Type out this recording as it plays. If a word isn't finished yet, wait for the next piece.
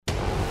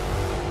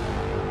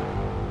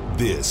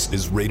This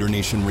is Raider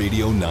Nation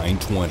Radio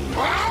 920.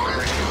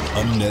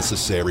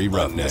 Unnecessary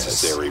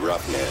roughness.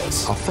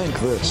 I think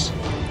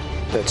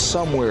that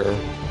somewhere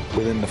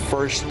within the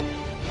first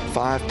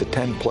 5 to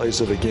 10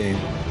 plays of the game,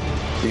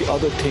 the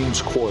other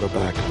team's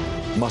quarterback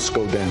must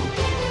go down.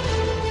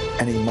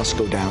 And he must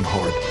go down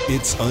hard.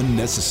 It's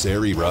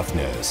Unnecessary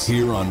Roughness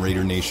here on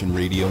Raider Nation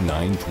Radio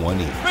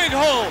 920. Big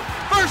hole,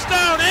 first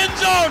down, end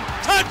zone,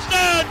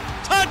 touchdown,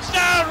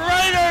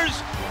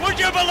 Raiders! Would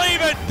you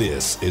believe it?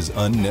 This is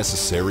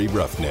Unnecessary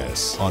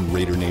Roughness on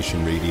Raider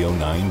Nation Radio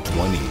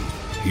 920.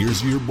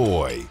 Here's your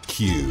boy,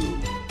 Q.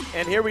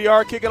 And here we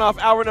are kicking off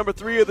hour number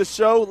 3 of the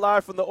show,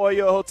 live from the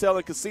Oyo Hotel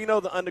and Casino,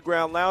 the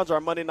Underground Lounge,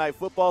 our Monday Night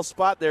Football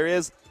spot. There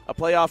is a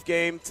playoff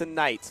game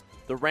tonight.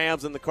 The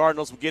Rams and the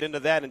Cardinals. We'll get into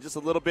that in just a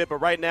little bit. But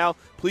right now,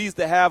 pleased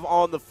to have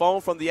on the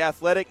phone from The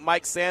Athletic,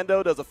 Mike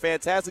Sando. Does a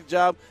fantastic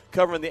job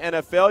covering the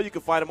NFL. You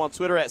can find him on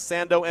Twitter at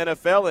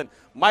SandoNFL. And,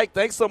 Mike,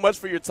 thanks so much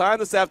for your time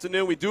this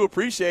afternoon. We do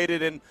appreciate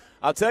it. And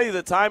I'll tell you,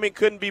 the timing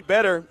couldn't be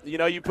better. You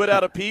know, you put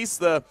out a piece,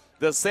 the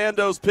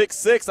Sando's Pick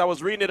 6. I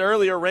was reading it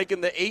earlier,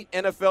 ranking the 8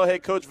 NFL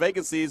head coach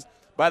vacancies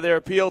by their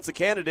appeal to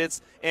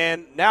candidates.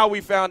 And now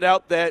we found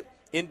out that,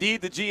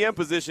 indeed, the GM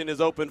position is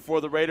open for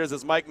the Raiders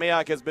as Mike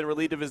Mayock has been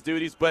relieved of his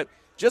duties. But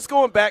just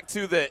going back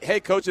to the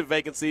head coaching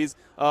vacancies,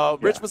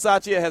 Rich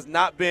Bisaccia has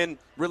not been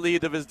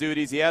relieved of his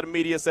duties. He had a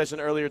media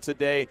session earlier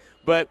today.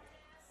 But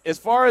as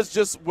far as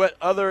just what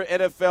other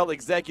NFL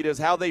executives,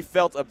 how they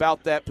felt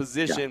about that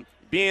position,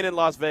 being in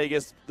Las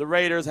Vegas, the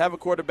Raiders have a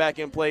quarterback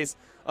in place,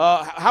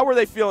 how were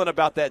they feeling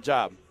about that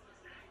job?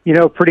 You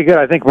know, pretty good.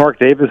 I think Mark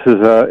Davis is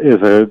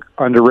a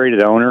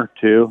underrated owner,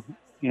 too.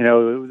 You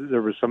know,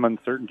 there was some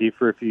uncertainty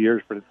for a few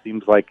years, but it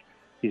seems like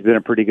he's been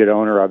a pretty good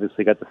owner.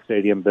 Obviously got the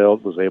stadium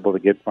built, was able to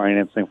get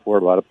financing for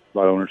it. A lot of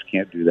owners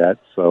can't do that.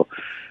 So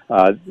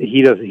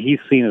he's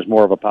seen as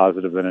more of a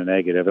positive than a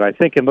negative. And I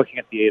think in looking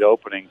at the 8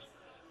 openings,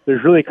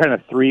 there's really kind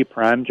of 3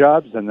 prime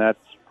jobs, and that's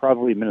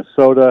probably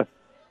Minnesota,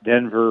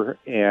 Denver,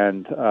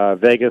 and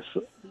Vegas,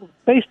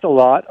 based a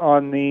lot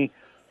on the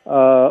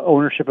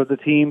ownership of the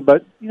team,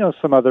 but, you know,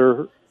 some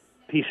other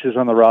pieces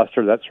on the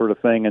roster, that sort of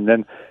thing. And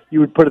then you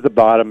would put at the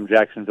bottom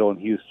Jacksonville and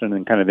Houston,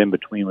 and kind of in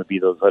between would be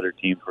those other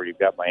teams where you've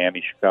got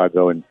Miami,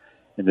 Chicago, and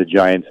the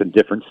Giants in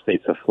different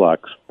states of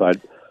flux. But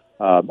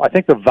I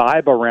think the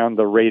vibe around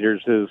the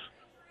Raiders is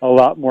a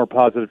lot more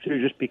positive,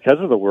 too, just because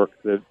of the work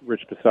that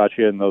Rich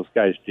Bisaccia and those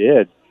guys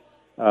did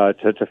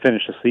to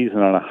finish the season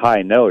on a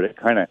high note. It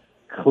kind of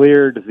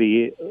cleared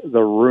the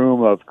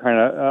room of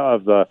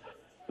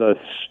the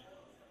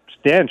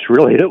stench,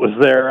 really, that was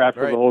there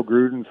after the whole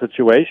Gruden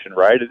situation,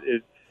 right?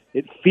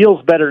 It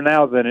feels better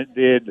now than it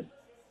did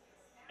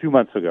 2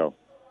 months ago.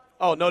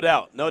 Oh, no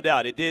doubt. No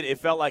doubt. It did. It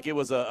felt like it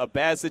was a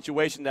bad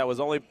situation that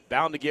was only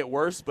bound to get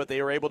worse, but they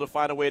were able to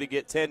find a way to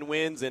get 10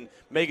 wins and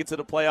make it to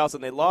the playoffs,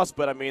 and they lost.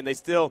 But, I mean, they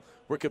still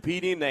were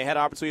competing. They had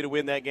an opportunity to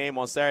win that game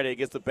on Saturday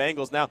against the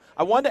Bengals. Now,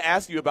 I wanted to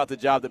ask you about the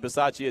job that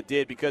Bisaccia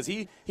did, because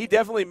he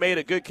definitely made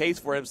a good case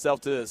for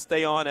himself to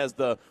stay on as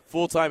the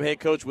full-time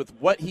head coach with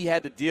what he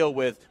had to deal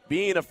with,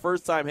 being a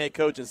first-time head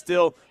coach and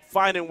still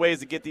finding ways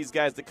to get these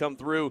guys to come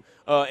through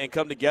and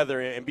come together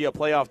and be a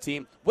playoff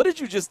team. What did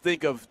you just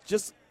think of,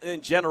 just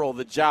in general,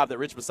 the job that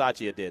Rich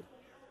Bisaccia did?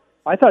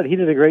 I thought he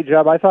did a great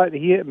job. I thought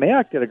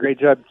Mayock did a great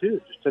job,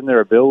 too, just in their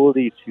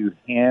ability to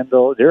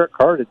handle, Derek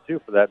Carr did, too,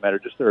 for that matter,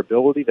 just their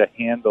ability to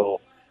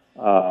handle,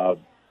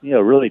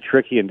 really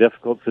tricky and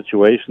difficult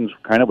situations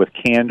kind of with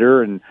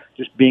candor and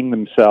just being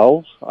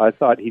themselves. I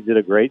thought he did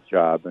a great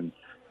job, and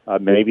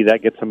maybe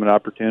that gets him an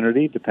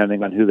opportunity,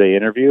 depending on who they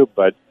interview,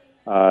 but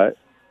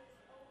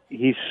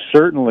he's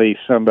certainly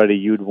somebody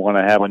you'd want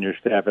to have on your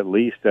staff at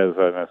least as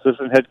an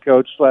assistant head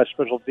coach /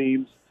 special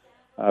teams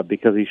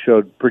because he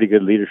showed pretty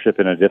good leadership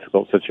in a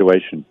difficult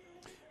situation.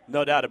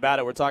 No doubt about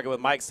it. We're talking with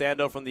Mike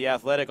Sando from The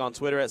Athletic on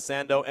Twitter at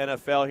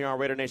SandoNFL here on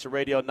Raider Nation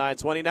Radio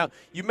 920. Now,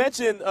 you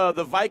mentioned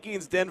the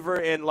Vikings,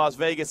 Denver, and Las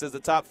Vegas as the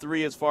top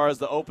 3 as far as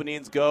the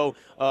openings go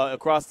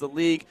across the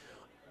league.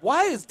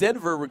 Why is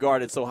Denver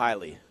regarded so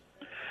highly?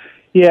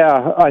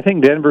 Yeah, I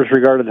think Denver's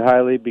regarded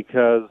highly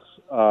because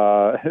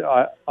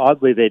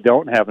oddly, they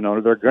don't have an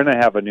owner. They're going to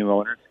have a new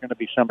owner. It's going to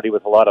be somebody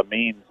with a lot of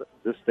means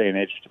this day and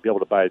age to be able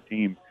to buy a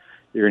team.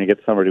 You're going to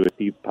get somebody with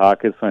deep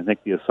pockets. And I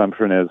think the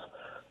assumption is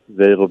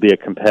that it'll be a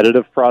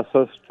competitive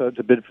process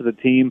to bid for the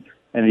team,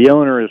 and the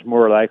owner is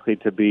more likely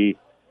to be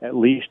at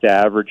least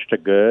average to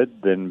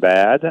good than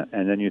bad.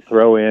 And then you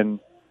throw in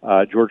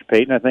George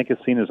Payton, I think, is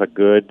seen as a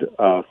good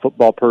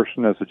football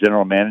person as a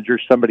general manager,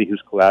 somebody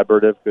who's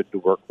collaborative, good to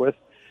work with.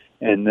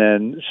 And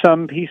then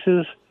some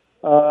pieces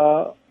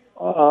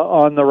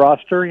on the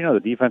roster. You know,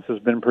 the defense has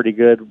been pretty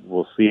good.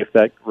 We'll see if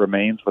that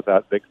remains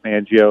without Vic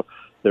Fangio.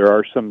 There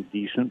are some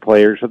decent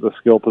players at the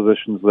skill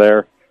positions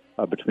there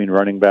between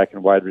running back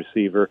and wide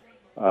receiver.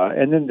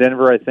 And then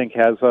Denver, I think,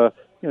 has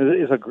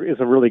is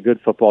a really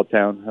good football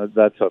town.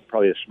 That's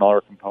probably a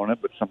smaller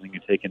component, but something you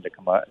take into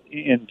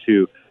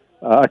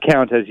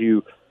account as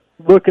you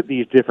look at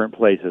these different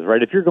places,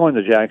 right? If you're going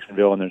to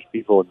Jacksonville and there's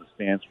people in the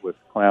stands with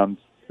clown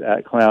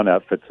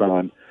outfits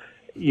on,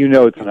 you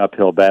know it's an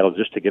uphill battle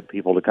just to get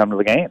people to come to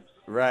the games.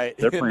 Right.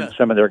 They're playing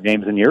some of their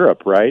games in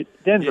Europe, right?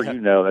 Denver,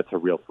 Yeah. that's a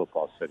real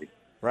football city.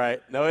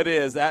 Right. No, it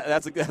is.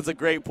 That's a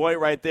great point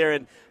right there.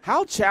 And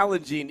how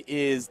challenging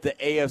is the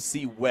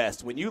AFC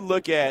West when you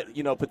look at,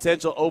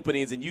 potential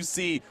openings and you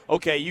see,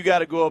 okay, you got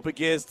to go up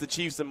against the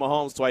Chiefs and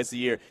Mahomes twice a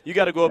year. You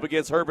got to go up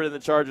against Herbert and the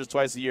Chargers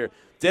twice a year.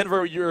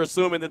 Denver, you're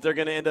assuming that they're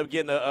going to end up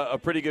getting a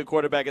pretty good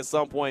quarterback at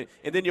some point.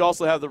 And then you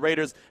also have the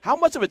Raiders. How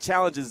much of a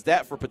challenge is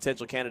that for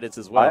potential candidates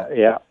as well?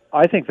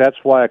 I think that's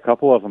why a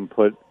couple of them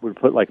would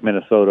put like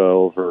Minnesota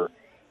over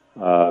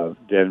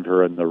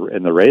Denver and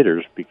the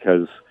Raiders,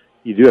 because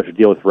you do have to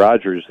deal with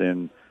Rodgers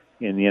in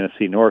the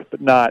NFC North,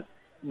 but not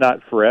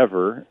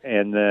forever.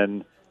 And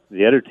then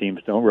the other teams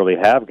don't really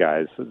have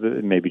guys.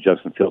 Maybe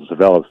Justin Fields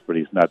develops, but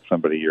he's not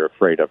somebody you're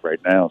afraid of right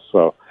now.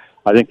 So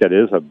I think that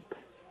is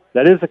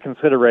a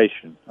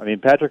consideration. I mean,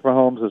 Patrick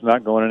Mahomes is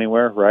not going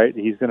anywhere, right?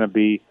 He's going to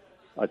be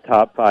a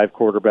top 5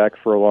 quarterback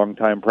for a long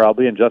time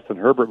probably, and Justin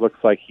Herbert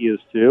looks like he is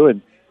too.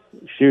 And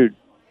shoot,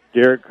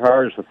 Derek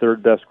Carr is the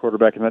 3rd best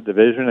quarterback in that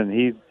division, and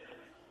he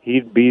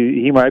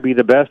might be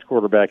the best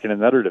quarterback in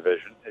another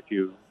division if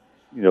you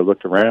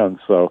looked around.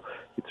 So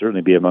he'd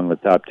certainly be among the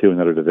top 2 in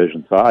another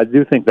division. So I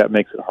do think that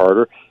makes it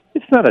harder.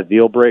 It's not a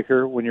deal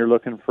breaker when you're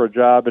looking for a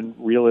job, and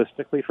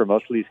realistically, for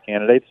most of these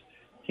candidates,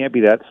 can't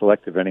be that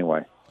selective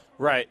anyway.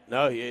 Right.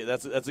 No,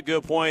 that's a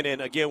good point.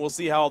 And, again, we'll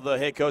see how the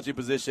head coaching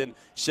position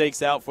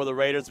shakes out for the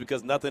Raiders,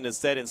 because nothing is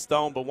set in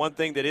stone. But one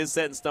thing that is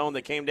set in stone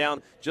that came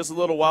down just a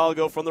little while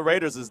ago from the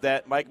Raiders is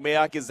that Mike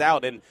Mayock is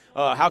out. And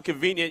how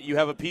convenient, you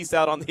have a piece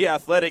out on The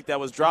Athletic that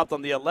was dropped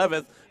on the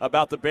 11th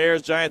about the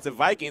Bears, Giants, and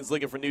Vikings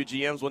looking for new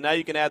GMs. Well, now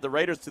you can add the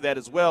Raiders to that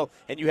as well.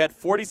 And you had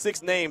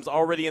 46 names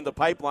already in the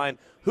pipeline.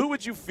 Who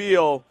would you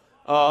feel –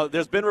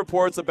 there's been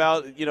reports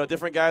about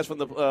different guys from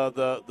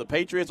the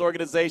Patriots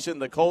organization,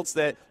 the Colts,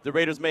 that the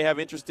Raiders may have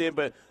interest in.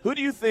 But who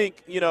do you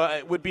think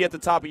would be at the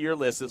top of your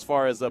list as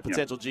far as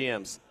potential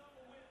GMs?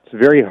 It's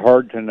very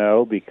hard to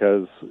know,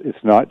 because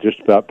it's not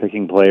just about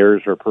picking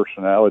players or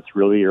personnel. It's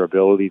really your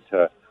ability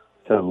to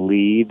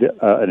lead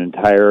an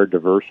entire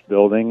diverse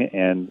building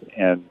and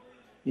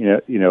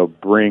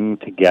bring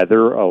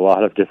together a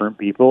lot of different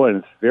people. And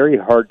it's very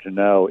hard to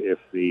know if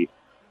the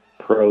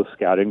pro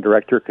scouting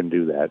director can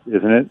do that,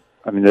 isn't it?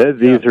 I mean,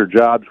 these are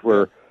jobs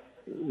where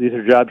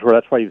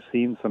that's why you've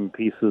seen some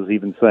pieces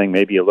even saying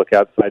maybe you look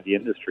outside the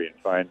industry and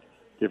find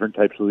different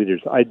types of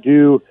leaders. I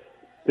do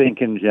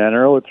think in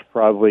general it's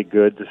probably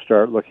good to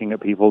start looking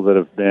at people that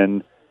have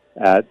been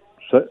at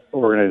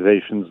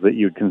organizations that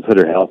you'd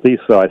consider healthy.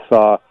 So I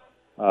saw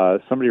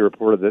somebody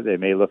reported that they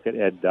may look at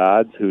Ed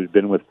Dodds, who's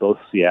been with both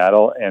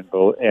Seattle and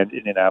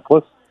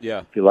Indianapolis.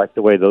 Yeah. If you like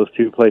the way those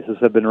two places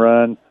have been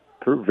run,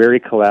 very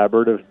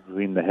collaborative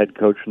between the head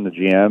coach and the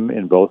GM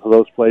in both of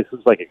those places,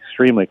 like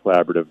extremely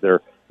collaborative.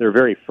 They're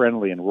very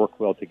friendly and work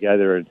well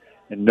together, and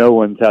no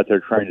one's out there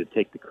trying to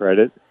take the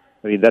credit.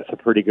 I mean, that's a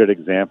pretty good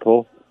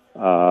example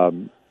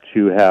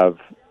to have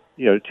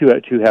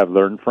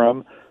learned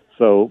from.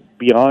 So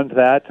beyond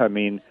that, I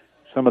mean,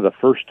 some of the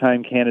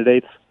first-time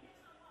candidates,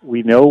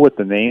 we know what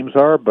the names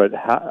are, but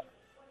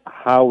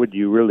how would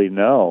you really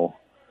know?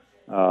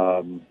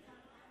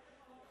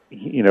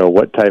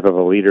 What type of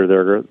a leader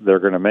they're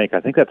going to make. I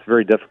think that's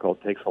very difficult.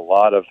 It takes a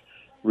lot of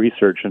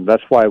research, and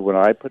that's why when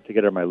I put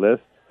together my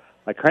list,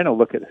 I kind of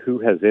look at who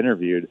has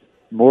interviewed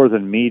more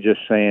than me just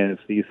saying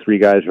it's these 3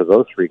 guys or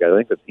those 3 guys. I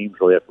think the teams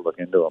really have to look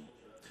into them.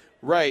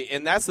 Right,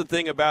 and that's the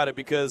thing about it,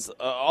 because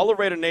all of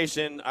Raider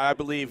Nation, I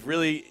believe,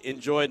 really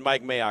enjoyed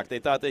Mike Mayock. They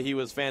thought that he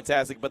was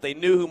fantastic, but they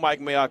knew who Mike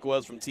Mayock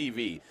was from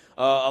TV.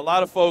 A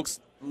lot of folks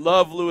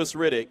love Louis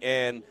Riddick,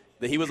 and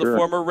that he was a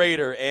former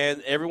Raider,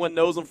 and everyone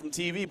knows him from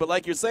TV. But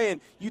like you're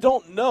saying, you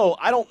don't know.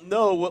 I don't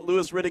know what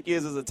Louis Riddick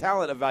is as a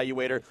talent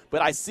evaluator,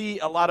 but I see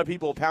a lot of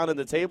people pounding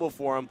the table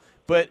for him.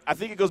 But I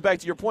think it goes back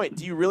to your point.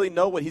 Do you really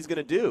know what he's going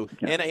to do?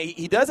 Yeah. And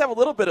he does have a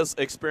little bit of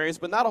experience,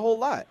 but not a whole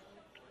lot.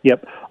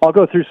 Yep. I'll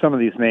go through some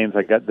of these names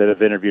I got that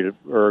have interviewed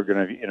or are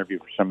going to interview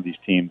for some of these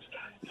teams.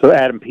 So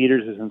Adam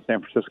Peters is in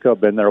San Francisco,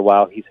 been there a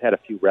while. He's had a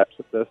few reps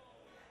at this.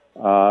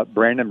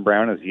 Brandon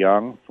Brown is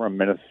young from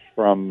Philly.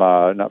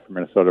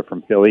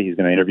 He's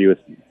going to interview with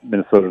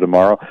Minnesota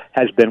tomorrow.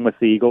 Has been with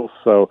the Eagles,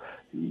 so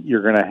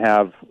you're going to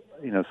have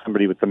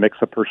somebody with the mix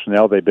of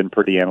personnel. They've been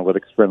pretty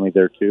analytics friendly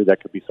there too.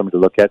 That could be somebody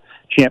to look at.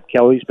 Champ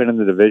Kelly's been in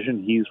the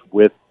division. He's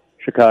with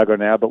Chicago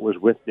now, but was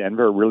with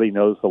Denver. Really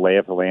knows the lay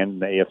of the land in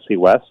the AFC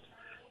West.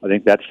 I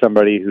think that's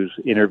somebody who's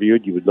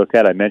interviewed you would look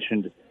at. I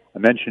mentioned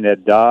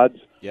Ed Dodds.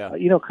 Yeah.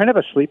 Kind of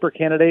a sleeper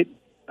candidate.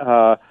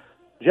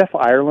 Jeff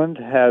Ireland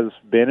has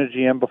been a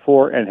GM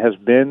before and has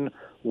been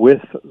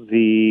with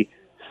the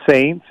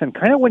Saints. And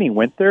kind of when he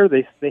went there,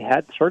 they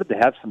had started to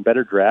have some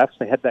better drafts.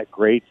 They had that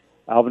great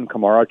Alvin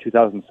Kamara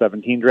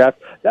 2017 draft.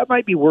 That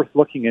might be worth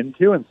looking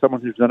into, and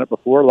someone who's done it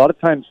before. A lot of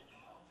times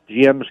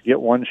GMs get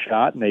one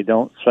shot and they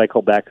don't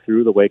cycle back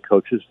through the way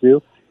coaches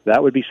do.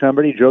 That would be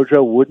somebody.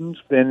 JoJo Wooden's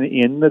been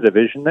in the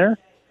division there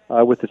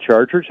with the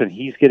Chargers, and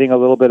he's getting a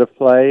little bit of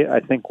play.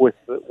 I think with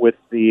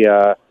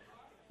the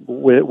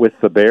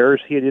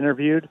Bears he had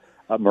interviewed.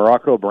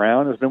 Morocco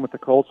Brown has been with the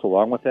Colts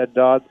along with Ed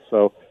Dodds.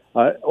 So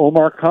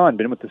Omar Khan,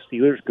 been with the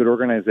Steelers, good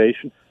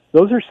organization.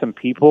 Those are some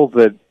people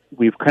that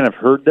we've kind of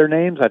heard their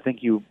names. I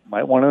think you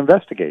might want to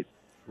investigate.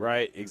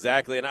 Right,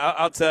 exactly, and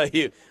I'll tell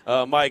you,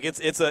 Mike, it's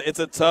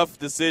a tough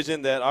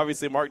decision that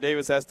obviously Mark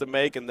Davis has to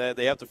make and that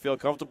they have to feel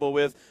comfortable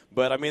with.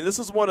 But I mean, this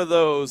is one of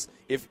those.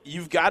 If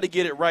you've got to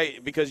get it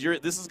right because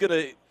this is going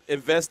to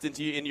invest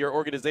in your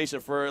organization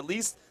for at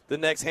least the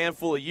next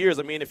handful of years.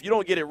 I mean, if you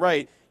don't get it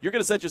right, you're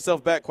going to set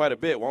yourself back quite a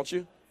bit, won't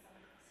you?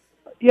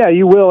 Yeah,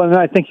 you will, and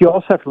I think you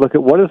also have to look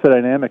at what is the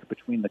dynamic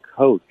between the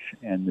coach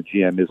and the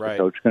GM. Is the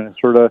coach going to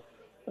sort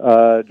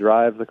of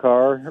drive the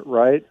car,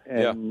 right?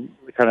 And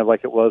kind of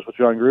like it was with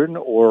John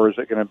Gruden, or is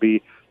it going to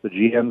be the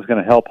GM's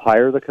going to help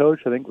hire the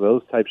coach? I think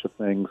those types of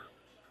things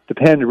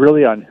depend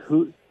really on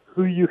who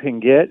you can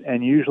get,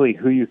 and usually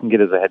who you can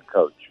get as a head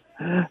coach.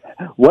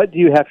 What do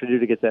you have to do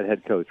to get that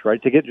head coach,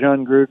 right? To get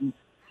John Gruden,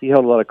 he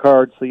held a lot of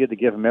cards, so you had to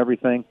give him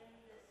everything.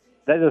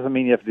 That doesn't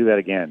mean you have to do that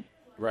again.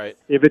 Right.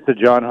 If it's a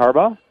John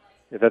Harbaugh,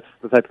 if that's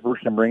the type of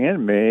person to bring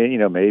in,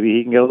 maybe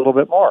he can get a little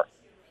bit more.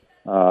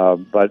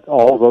 But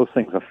all those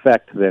things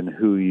affect then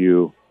who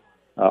you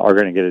are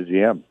going to get as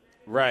GM.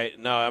 Right.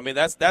 No, I mean,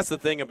 that's the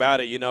thing about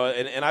it,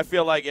 and I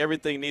feel like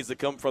everything needs to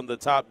come from the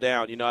top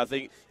down.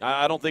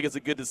 I don't think it's a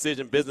good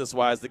decision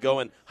business-wise to go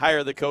and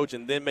hire the coach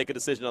and then make a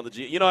decision on the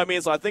GM. You know what I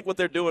mean? So I think what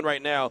they're doing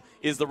right now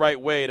is the right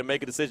way to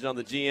make a decision on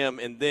the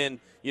GM and then,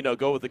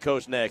 go with the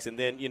coach next. And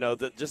then,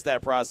 just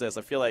that process,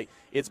 I feel like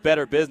it's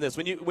better business.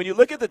 When you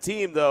look at the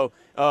team, though,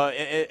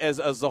 as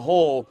a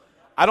whole,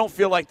 I don't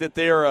feel like that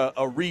they're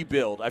a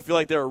rebuild. I feel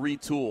like they're a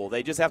retool.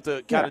 They just have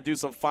to kind of do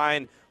some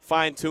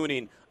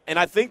fine-tuning. And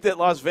I think that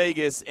Las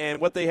Vegas and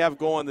what they have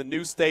going, the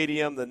new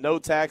stadium, the no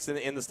tax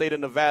in the state of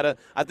Nevada,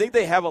 I think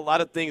they have a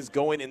lot of things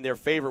going in their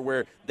favor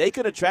where they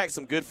could attract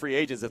some good free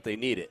agents if they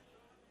need it.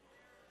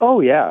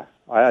 Oh, yeah.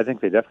 I think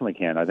they definitely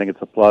can. I think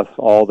it's a plus.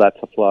 All that's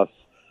a plus,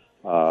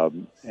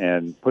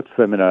 and puts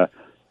them in a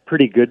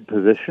pretty good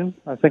position.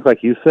 I think,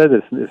 like you said,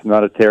 it's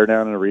not a tear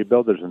down and a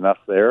rebuild. There's enough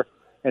there.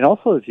 And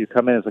also, if you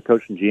come in as a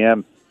coach and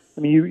GM,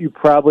 I mean, you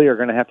probably are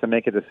going to have to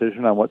make a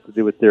decision on what to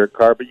do with Derek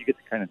Carr, but you get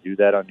to kind of do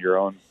that on your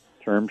own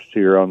terms to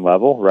your own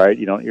level, right?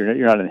 You're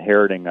not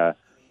inheriting a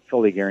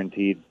fully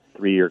guaranteed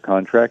 3-year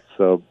contract.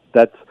 So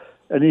that's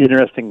an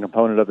interesting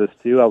component of this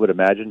too. I would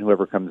imagine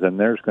whoever comes in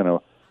there is going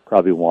to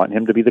probably want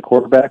him to be the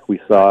quarterback. We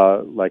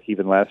saw, like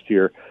even last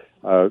year,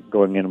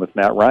 going in with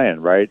Matt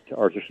Ryan, right?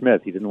 Arthur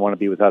Smith, he didn't want to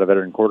be without a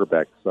veteran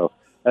quarterback. So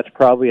that's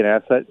probably an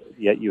asset,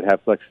 yet you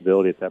have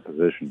flexibility at that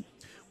position.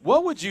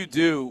 What would you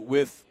do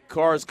with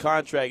Carr's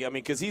contract? I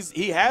mean, because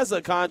he has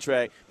a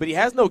contract, but he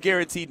has no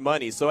guaranteed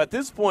money. So at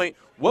this point,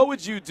 what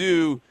would you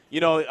do?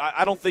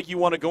 I don't think you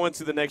want to go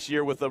into the next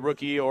year with a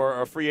rookie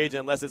or a free agent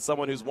unless it's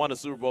someone who's won a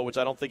Super Bowl, which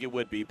I don't think it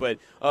would be. But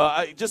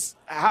just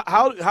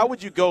how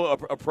would you go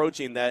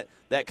approaching that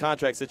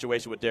contract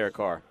situation with Derek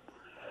Carr?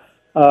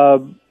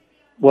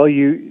 Well,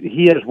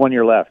 he has 1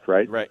 year left,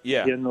 right? Right.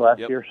 Yeah. In the last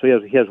year,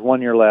 so he has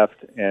 1 year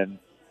left, and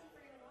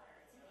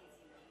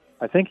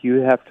I think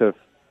you have to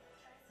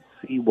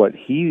see what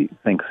he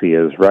thinks he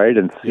is, right,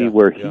 and see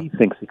where he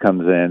thinks he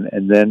comes in,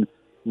 and then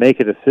make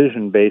a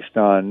decision based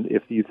on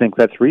if you think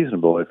that's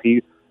reasonable.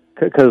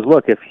 Because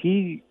look, if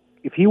he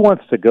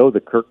wants to go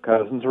the Kirk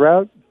Cousins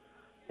route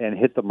and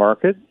hit the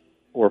market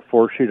or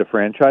force you to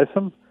franchise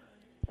him,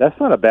 that's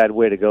not a bad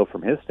way to go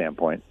from his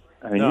standpoint.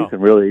 I mean, you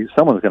can really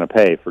someone's going to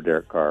pay for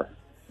Derek Carr.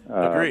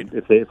 Agreed.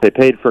 If they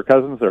paid for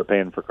Cousins, they're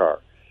paying for Carr.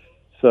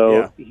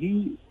 So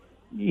he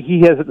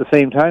has at the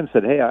same time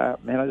said, hey, I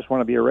just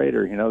want to be a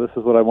Raider. This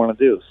is what I want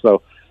to do.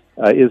 So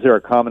is there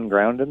a common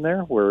ground in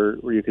there where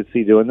you could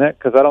see doing that?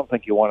 Because I don't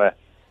think you want to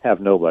have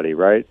nobody,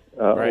 right?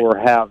 Or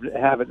have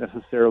it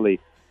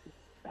necessarily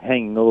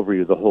hanging over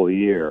you the whole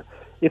year.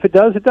 If it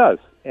does, it does.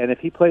 And if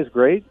he plays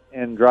great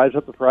and drives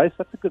up the price,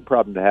 that's a good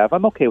problem to have.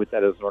 I'm okay with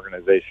that as an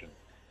organization.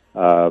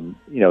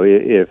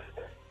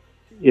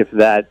 If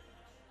that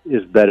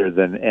is better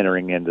than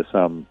entering into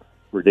some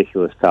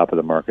ridiculous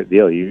top-of-the-market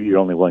deal. You're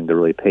only willing to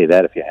really pay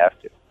that if you have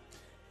to.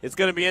 It's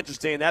going to be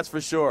interesting, that's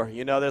for sure.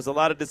 There's a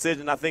lot of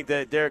decision. I think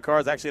that Derek Carr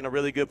is actually in a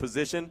really good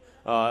position,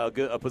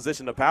 a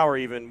position of power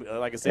even.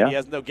 Like I said, he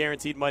has no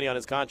guaranteed money on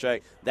his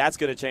contract. That's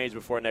going to change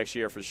before next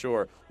year for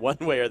sure, one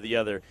way or the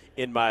other,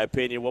 in my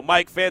opinion. Well,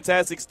 Mike,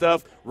 fantastic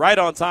stuff. Right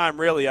on time,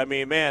 really.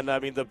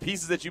 The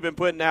pieces that you've been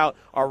putting out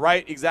are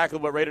right exactly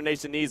what Raider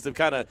Nation needs to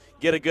kind of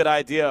get a good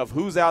idea of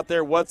who's out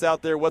there, what's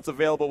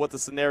available, what the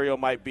scenario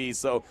might be.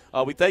 So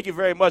we thank you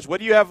very much.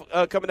 What do you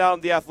have coming out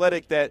on The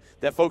Athletic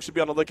that folks should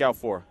be on the lookout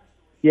for?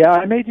 Yeah,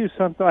 I may do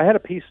something. I had a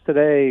piece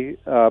today,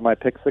 my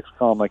Pick Six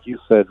column, like you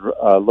said,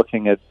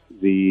 looking at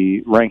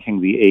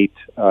ranking the 8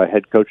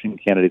 head coaching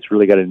candidates.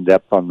 Really got in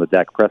depth on the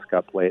Dak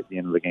Prescott play at the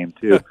end of the game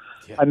too.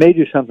 I may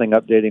do something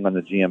updating on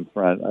the GM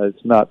front.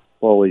 It's not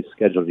fully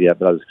scheduled yet,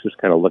 but I was just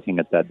kind of looking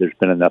at that. There's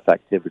been enough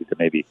activity to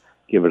maybe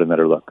give it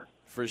another look.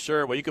 For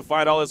sure. Well, you can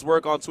find all his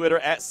work on Twitter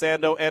at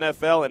Sando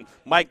NFL. And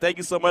Mike, thank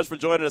you so much for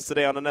joining us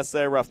today on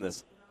Unnecessary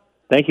Roughness.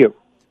 Thank you.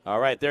 All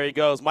right, there he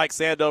goes, Mike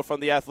Sando from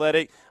The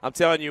Athletic. I'm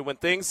telling you, when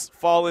things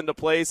fall into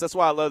place, that's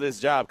why I love this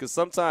job, because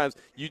sometimes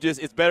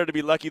it's better to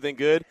be lucky than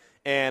good,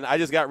 and I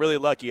just got really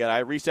lucky. And I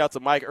reached out to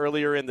Mike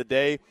earlier in the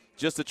day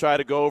just to try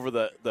to go over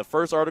the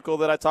first article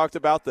that I talked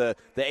about, the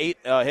 8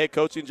 head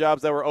coaching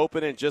jobs that were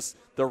open and just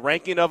the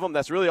ranking of them.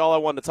 That's really all I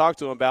wanted to talk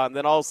to him about. And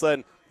then all of a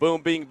sudden,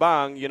 boom, bing,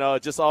 bong,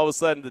 just all of a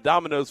sudden the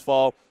dominoes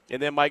fall,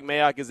 and then Mike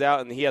Mayock is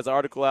out, and he has an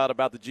article out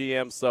about the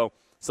GM. So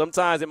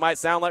sometimes it might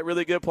sound like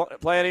really good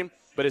planning,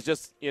 but it's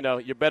just,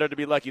 you're better to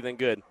be lucky than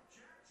good.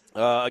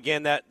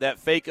 Again, that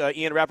fake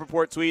Ian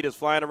Rappaport tweet is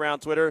flying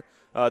around Twitter.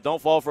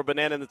 Don't fall for a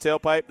banana in the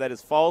tailpipe. That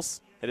is false.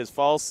 It is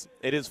false.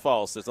 It is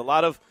false. There's a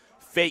lot of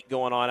fake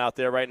going on out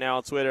there right now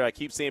on Twitter. I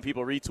keep seeing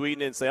people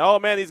retweeting it and saying, oh,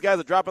 man, these guys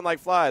are dropping like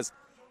flies.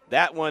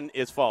 That one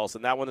is false,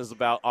 and that one is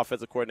about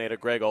offensive coordinator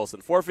Greg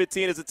Olson.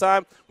 4:15 is the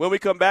time. When we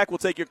come back, we'll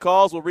take your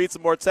calls. We'll read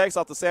some more texts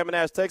off the Salmon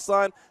Ash text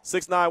line,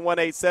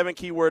 69187,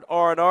 keyword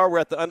R&R. We're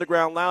at the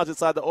Underground Lounge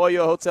inside the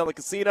Oyo Hotel and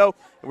Casino,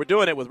 and we're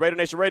doing it with Raider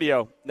Nation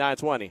Radio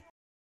 920.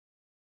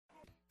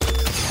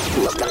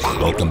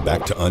 Welcome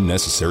back to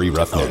Unnecessary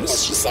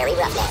Roughness.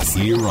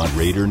 Here on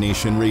Raider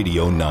Nation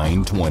Radio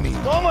 920.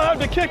 I'm going to have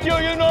to kick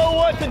you know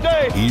what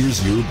today.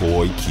 Here's your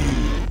boy Q.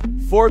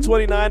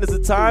 4:29 is the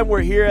time.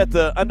 We're here at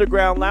the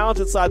Underground Lounge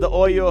inside the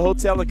Oyo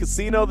Hotel and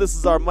Casino. This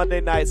is our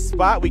Monday night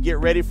spot. We get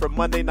ready for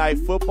Monday Night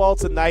Football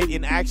tonight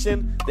in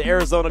action. The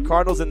Arizona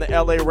Cardinals and the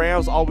LA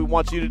Rams. All we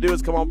want you to do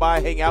is come on by,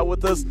 hang out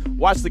with us,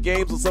 watch the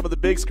games on some of the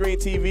big screen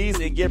TVs,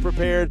 and get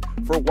prepared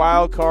for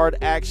wild card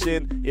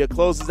action. It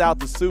closes out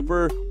the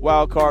Super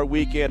Wild Card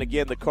Weekend.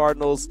 Again, the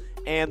Cardinals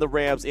and the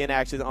Rams in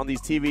action on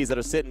these TVs that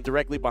are sitting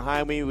directly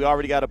behind me. We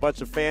already got a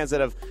bunch of fans that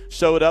have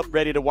showed up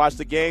ready to watch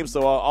the game,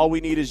 so all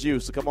we need is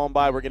you. So come on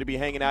by. We're going to be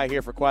hanging out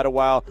here for quite a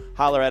while.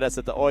 Holler at us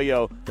at the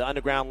Oyo, the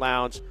Underground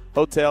Lounge,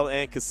 Hotel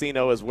and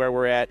Casino is where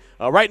we're at.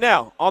 Right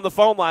now, on the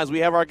phone lines, we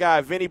have our guy,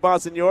 Vinny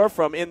Bonsignor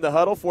from In the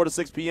Huddle, 4 to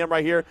 6 p.m.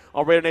 right here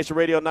on Raider Nation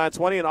Radio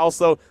 920, and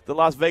also the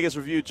Las Vegas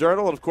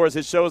Review-Journal. And, of course,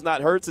 his show is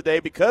not heard today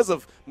because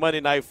of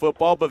Monday Night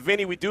Football. But,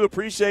 Vinny, we do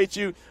appreciate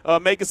you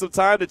making some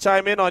time to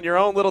chime in on your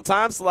own little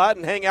time slot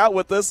and hang out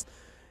with us.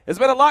 There's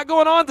been a lot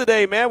going on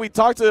today, man. We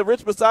talked to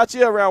Rich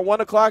Bisaccia around 1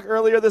 o'clock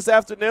earlier this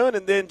afternoon,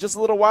 and then just a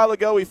little while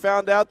ago we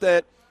found out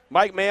that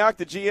Mike Mayock,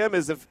 the GM,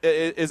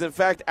 is in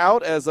fact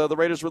out as the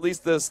Raiders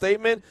released the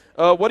statement.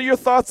 What are your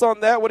thoughts on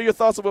that? What are your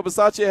thoughts on what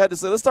Bisaccia had to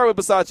say? Let's start with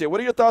Bisaccia. What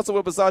are your thoughts on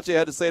what Bisaccia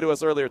had to say to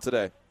us earlier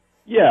today?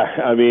 Yeah,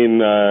 I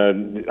mean,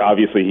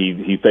 obviously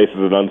he faces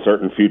an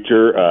uncertain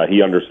future.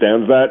 He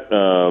understands that.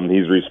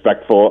 He's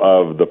respectful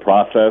of the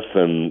process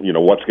and,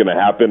 what's going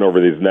to happen over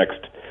these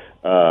next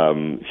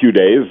few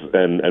days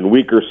and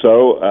week or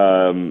so.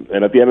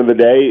 And at the end of the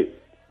day,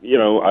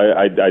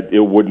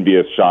 it wouldn't be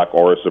a shock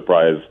or a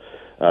surprise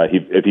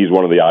if he's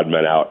one of the odd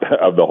men out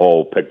of the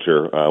whole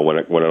picture when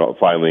it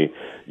finally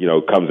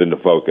comes into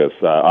focus.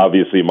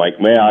 Obviously, Mike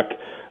Mayock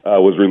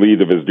was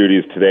relieved of his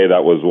duties today.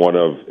 That was one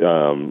of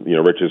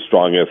Rich's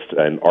strongest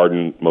and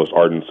most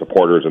ardent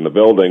supporters in the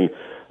building.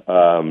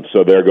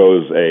 So there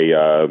goes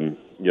a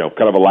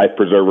kind of a life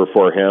preserver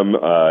for him.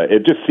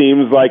 It just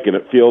seems like, and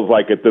it feels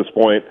like at this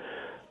point,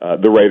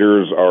 the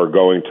Raiders are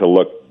going to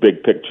look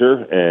big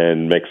picture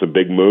and make some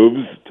big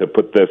moves to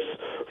put this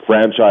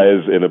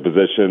franchise in a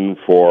position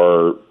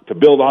to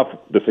build off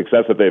the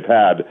success that they've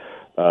had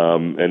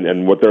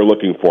and what they're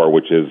looking for,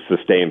 which is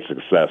sustained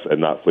success and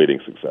not fleeting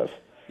success.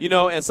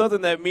 And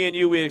something that me and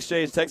you, we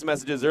exchanged text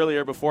messages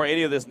earlier before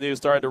any of this news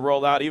started to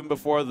roll out, even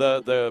before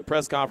the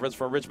press conference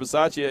from Rich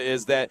Bisaccia,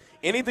 is that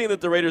anything that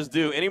the Raiders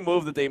do, any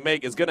move that they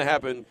make is going to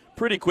happen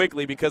pretty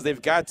quickly because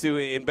they've got to,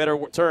 in better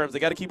terms, they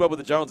got to keep up with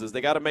the Joneses.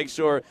 They got to make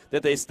sure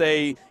that they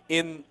stay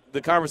in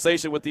the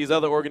conversation with these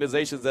other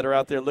organizations that are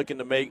out there looking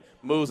to make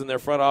moves in their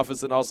front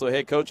office and also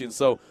head coaching.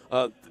 So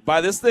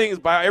by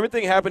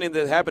everything happening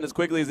that happened as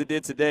quickly as it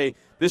did today,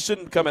 this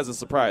shouldn't come as a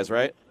surprise,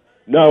 right?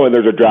 No, and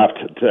there's a draft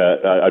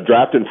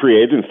and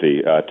free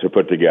agency to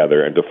put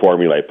together and to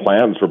formulate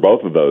plans for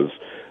both of those.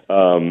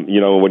 When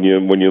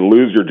you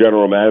lose your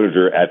general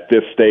manager at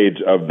this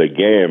stage of the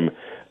game,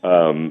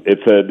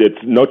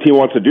 it's no team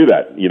wants to do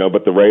that.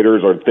 But the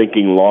Raiders are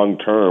thinking long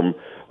term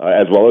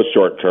as well as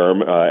short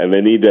term, and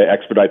they need to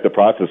expedite the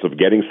process of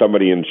getting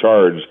somebody in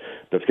charge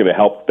that's going to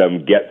help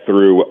them get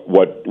through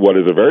what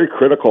is a very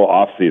critical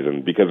off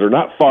season because they're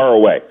not far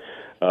away.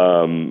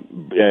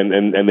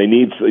 And they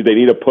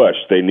need a push.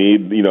 They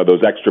need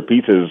those extra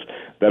pieces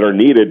that are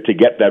needed to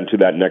get them to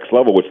that next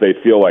level, which they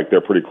feel like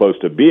they're pretty close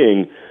to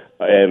being.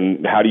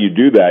 And how do you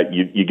do that?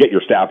 You get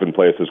your staff in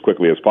place as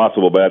quickly as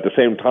possible, but at the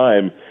same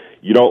time,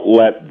 you don't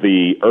let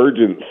the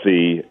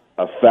urgency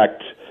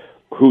affect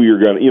who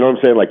you're going to. You know what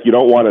I'm saying? Like you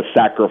don't want to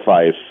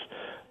sacrifice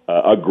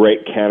a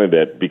great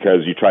candidate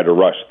because you try to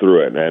rush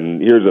through it.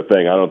 And here's the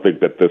thing: I don't think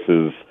that this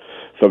is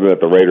something that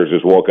the Raiders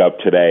just woke up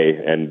today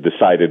and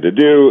decided to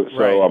do. So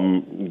right.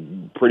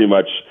 I'm pretty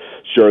much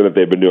sure that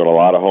they've been doing a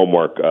lot of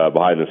homework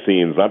behind the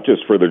scenes, not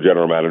just for their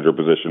general manager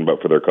position,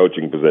 but for their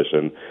coaching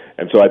position.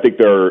 And so I think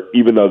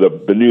even though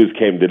the news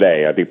came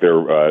today, I think they're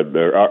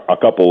a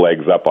couple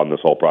legs up on this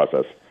whole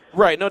process.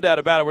 Right, no doubt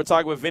about it. We're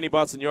talking with Vinny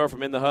Bonsignore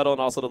from In the Huddle and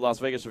also the Las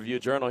Vegas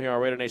Review-Journal here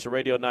on Raider Nation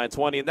Radio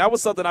 920. And that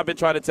was something I've been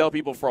trying to tell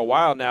people for a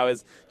while now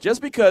is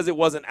just because it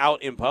wasn't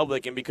out in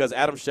public and because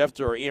Adam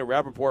Schefter or Ian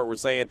Rappaport were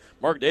saying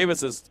Mark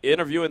Davis is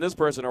interviewing this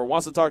person or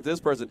wants to talk to this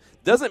person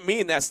doesn't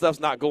mean that stuff's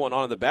not going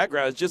on in the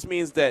background. It just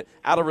means that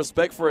out of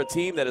respect for a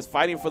team that is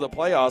fighting for the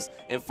playoffs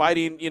and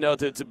fighting,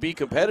 to be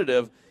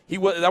competitive,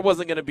 that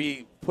wasn't going to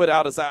be put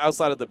out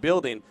outside of the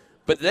building.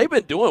 But they've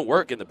been doing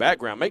work in the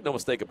background. Make no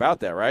mistake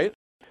about that, right?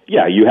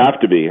 Yeah, you have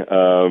to be,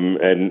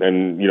 and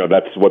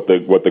that's what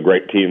the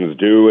great teams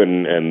do,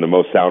 and the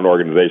most sound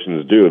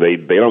organizations do. They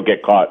don't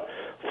get caught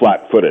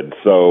flat-footed.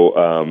 So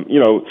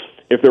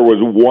if there was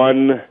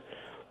one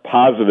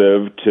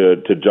positive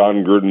to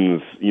John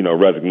Gruden's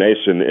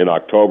resignation in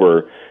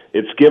October,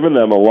 it's given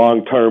them a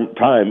long-term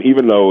time,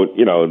 even though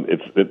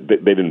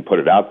they didn't put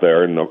it out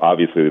there, and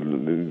obviously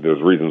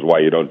there's reasons why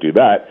you don't do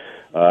that.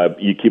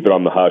 You keep it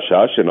on the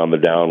hush-hush and on the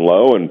down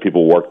low, and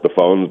people work the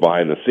phones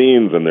behind the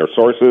scenes and their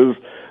sources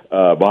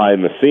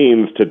behind the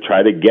scenes to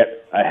try to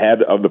get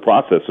ahead of the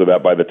process so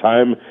that by the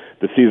time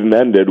the season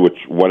ended, which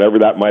whatever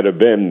that might have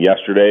been,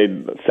 yesterday,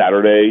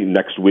 Saturday,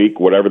 next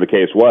week, whatever the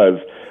case was,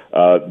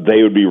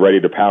 they would be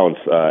ready to pounce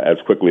as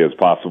quickly as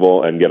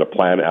possible and get a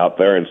plan out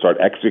there and start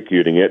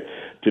executing it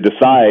to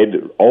decide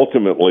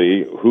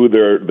ultimately who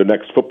the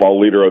next football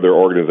leader of their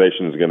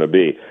organization is going to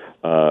be.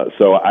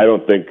 So I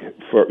don't think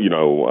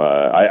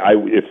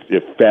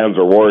if fans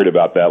are worried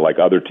about that, like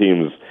other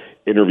teams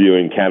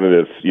interviewing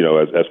candidates,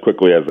 as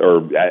quickly as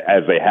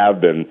they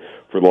have been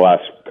for the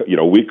last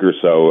week or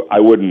so, I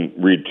wouldn't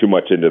read too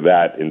much into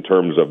that in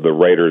terms of the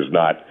Raiders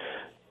not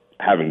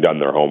having done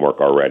their homework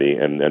already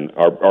and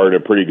are in a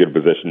pretty good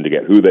position to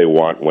get who they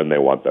want when they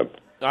want them.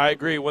 I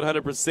agree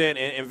 100%.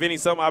 And Vinny,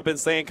 something I've been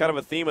saying, kind of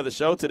a theme of the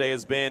show today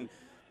has been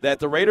that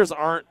the Raiders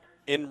aren't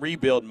in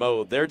rebuild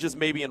mode. They're just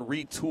maybe in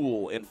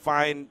retool and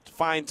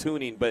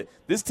fine-tuning. But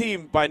this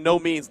team by no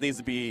means needs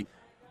to be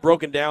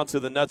broken down to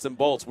the nuts and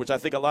bolts, which I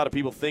think a lot of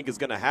people think is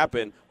going to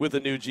happen with the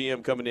new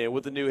GM coming in,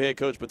 with the new head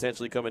coach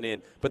potentially coming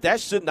in. But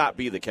that should not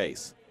be the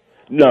case.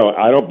 No,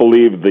 I don't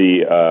believe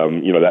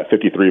that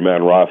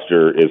 53-man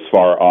roster is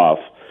far off.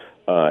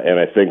 And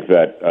I think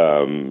that,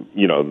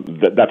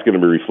 that's going to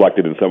be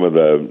reflected in some of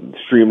the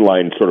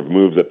streamlined sort of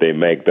moves that they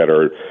make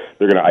they're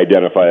going to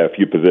identify a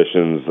few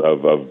positions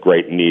of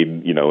great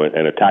need,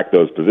 and attack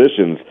those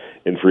positions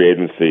in free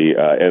agency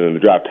and in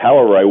the draft.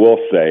 However, I will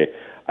say,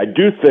 I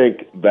do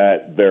think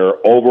that their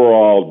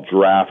overall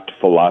draft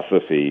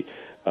philosophy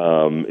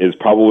is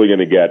probably going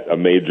to get a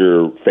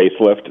major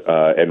facelift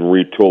and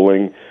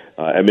retooling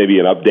and maybe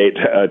an update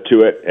to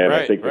it. And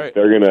I think that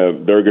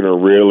they're gonna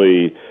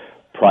really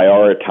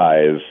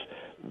prioritize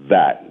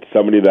that.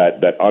 Somebody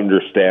that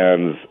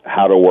understands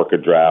how to work a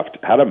draft,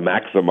 how to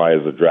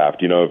maximize a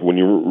draft. When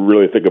you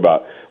really think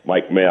about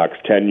Mike Mayock's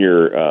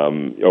tenure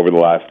over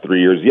the last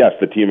 3 years, yes,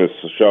 the team has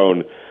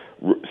shown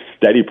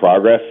steady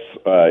progress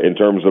in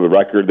terms of the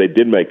record. They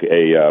did make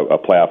a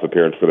playoff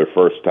appearance for their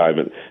first time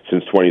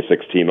since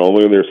 2016,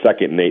 only their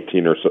second in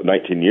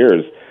 19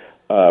 years.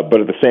 But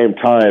at the same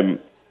time,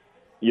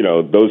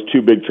 those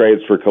two big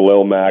trades for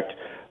Khalil Mack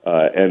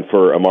and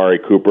for Amari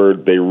Cooper,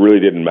 they really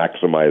didn't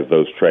maximize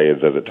those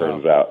trades, as it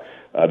turns out.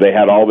 They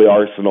had all the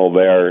arsenal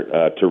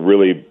there to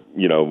really,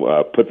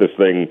 put this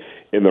thing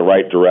in the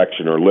right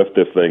direction or lift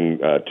this thing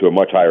to a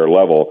much higher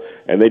level,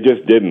 and they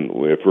just didn't.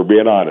 If we're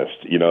being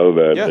honest,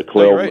 the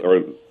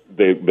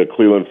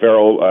Cleveland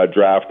Farrell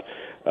draft.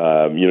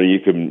 You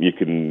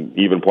can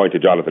even point to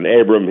Jonathan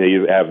Abram.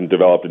 He hasn't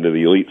developed into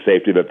the elite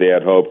safety that they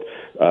had hoped.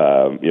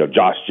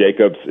 Josh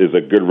Jacobs is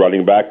a good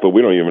running back, but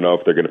we don't even know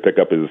if they're going to pick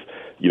up his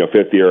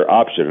fifth-year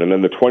option. And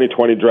then the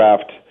 2020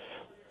 draft,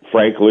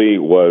 frankly,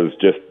 was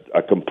just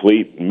a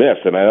complete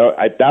miss. And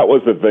that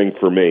was the thing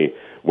for me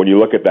when you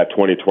look at that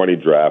 2020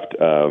 draft.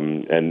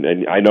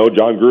 And I know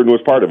John Gruden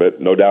was part of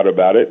it, no doubt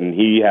about it, and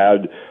he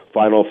had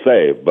final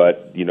say.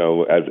 But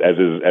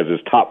as his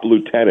top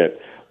lieutenant,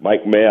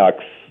 Mike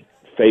Mayock's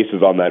face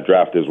is on that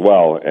draft as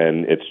well,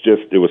 and it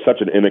was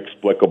such an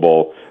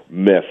inexplicable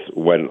miss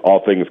when all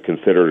things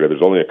considered.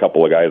 There's only a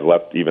couple of guys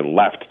left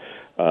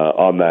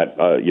on that,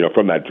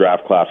 from that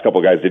draft class. A couple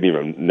of guys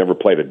never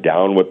played it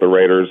down with the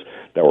Raiders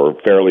that were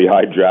fairly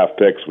high draft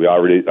picks. We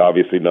already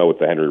obviously know with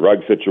the Henry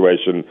Ruggs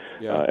situation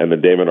and the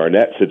Damon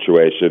Arnett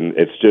situation,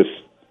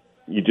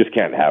 you just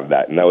can't have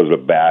that, and that was a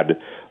bad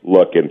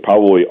look and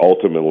probably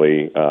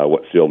ultimately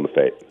what sealed the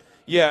fate.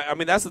 Yeah, I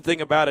mean, that's the thing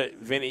about it,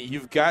 Vinny.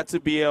 You've got to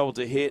be able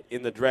to hit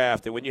in the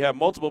draft. And when you have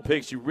multiple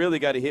picks, you really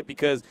got to hit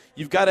because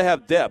you've got to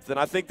have depth. And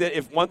I think that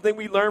if one thing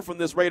we learned from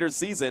this Raiders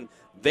season,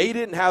 they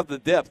didn't have the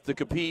depth to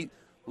compete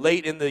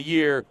late in the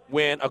year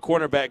when a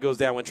cornerback goes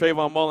down, when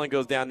Trayvon Mullen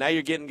goes down. Now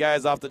you're getting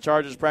guys off the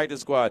Chargers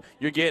practice squad.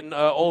 You're getting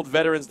old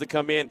veterans to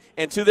come in.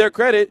 And to their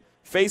credit,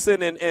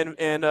 Faison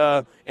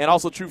and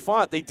also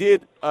Trufant, they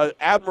did an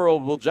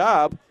admirable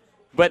job,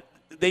 but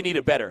they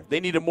needed better. They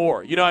needed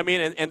more. You know what I mean?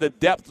 And the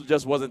depth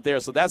just wasn't there.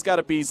 So that's got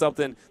to be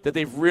something that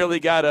they've really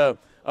got to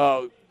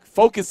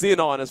focus in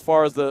on as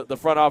far as the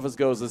front office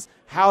goes, is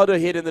how to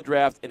hit in the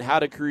draft and how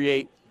to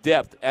create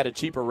depth at a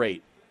cheaper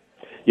rate.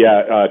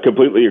 Yeah,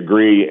 completely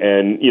agree.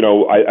 And,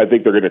 I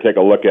think they're going to take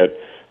a look at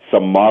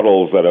some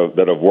models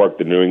that have worked,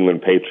 the New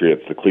England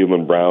Patriots, the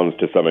Cleveland Browns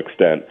to some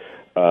extent,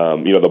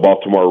 the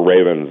Baltimore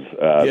Ravens,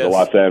 the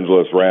Los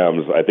Angeles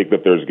Rams. I think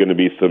that there's going to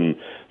be some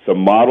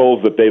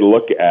models that they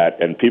look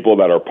at and people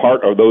that are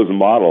part of those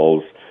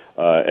models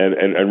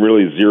and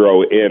really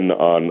zero in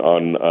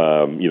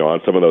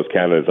on some of those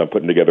candidates. I'm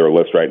putting together a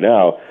list right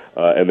now,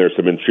 and there's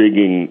some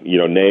intriguing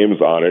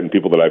names on it and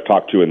people that I've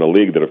talked to in the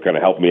league that have kind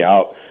of helped me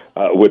out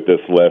with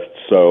this list.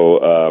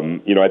 So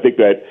I think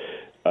that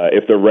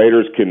if the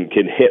Raiders can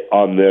hit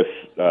on this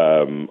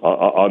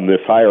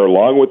hire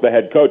along with the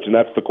head coach, and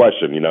that's the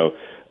question,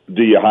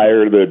 do you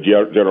hire the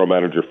general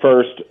manager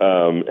first,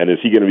 and is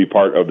he going to be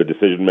part of the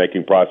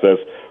decision-making process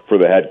for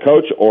the head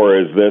coach, or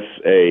is this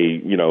a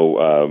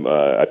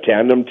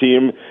tandem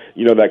team,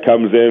 that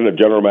comes in, a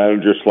general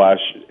manager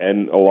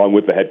and along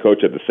with the head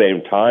coach at the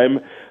same time?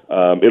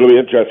 It'll be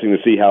interesting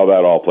to see how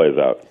that all plays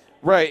out.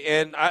 Right,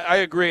 and I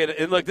agree.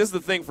 And look, this is the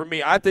thing for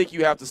me. I think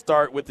you have to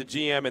start with the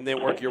GM and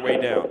then work your way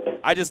down.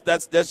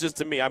 That's just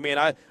to me. I mean,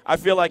 I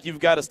feel like you've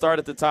got to start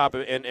at the top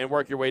and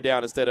work your way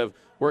down instead of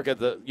work at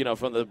the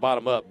from the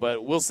bottom up.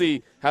 But we'll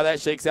see how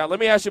that shakes out. Let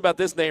me ask you about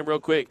this name real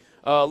quick.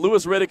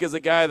 Louis Riddick is a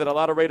guy that a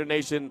lot of Raider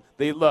Nation,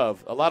 they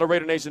love. A lot of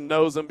Raider Nation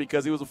knows him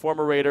because he was a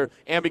former Raider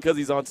and because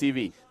he's on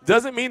TV.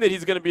 Doesn't mean that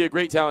he's going to be a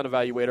great talent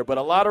evaluator, but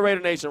a lot of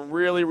Raider Nation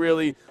really,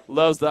 really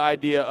loves the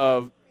idea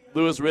of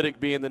Louis Riddick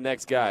being the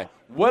next guy.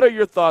 What are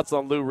your thoughts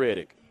on Lou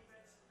Riddick?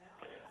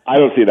 I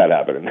don't see that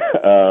happening.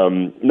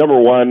 Number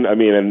one, I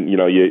mean, and you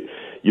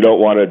don't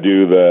want to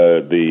do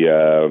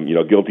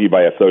the guilty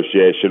by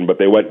association, but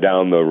they went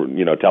down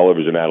the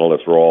television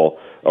analyst road,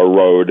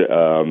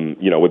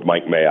 with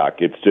Mike Mayock.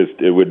 It's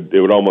just it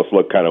would almost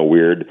look kind of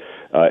weird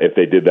if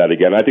they did that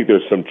again. I think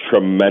there's some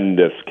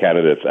tremendous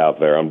candidates out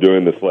there. I'm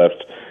doing this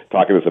list,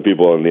 talking to some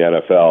people in the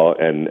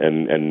NFL, and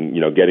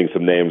getting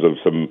some names of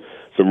some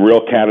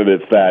real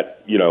candidates that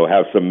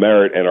have some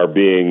merit and are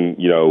being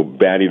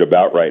bandied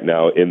about right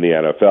now in the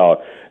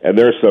NFL. And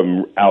there's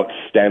some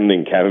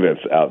outstanding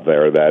candidates out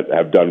there that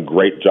have done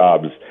great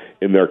jobs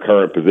in their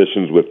current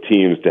positions with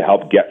teams to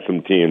help get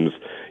some teams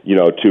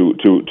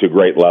to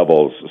great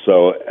levels.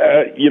 So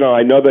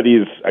I know that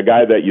he's a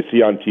guy that you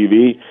see on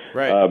TV,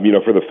 right?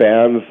 For the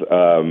fans,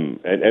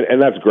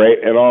 and that's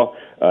great and all.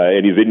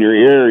 And he's in your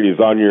ear, and he's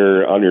on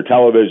your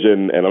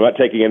television. And I'm not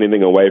taking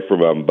anything away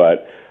from him,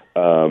 but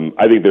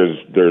I think there's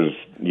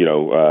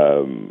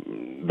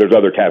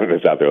other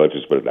candidates out there. Let's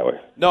just put it that way.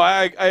 No,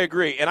 I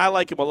agree, and I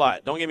like him a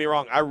lot. Don't get me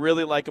wrong. I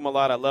really like him a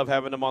lot. I love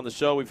having him on the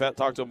show. We've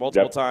talked to him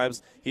multiple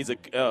times. He's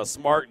a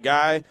smart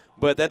guy,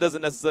 but that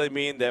doesn't necessarily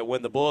mean that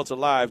when the Bullets are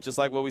live, just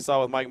like what we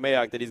saw with Mike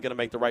Mayock, that he's going to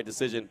make the right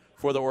decision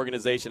for the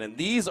organization. And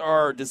these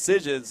are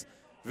decisions,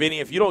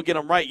 Vinny, if you don't get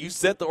them right, you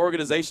set the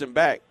organization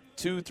back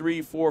 2,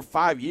 3, 4,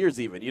 5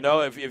 years even.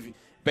 If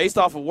based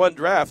off of one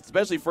draft,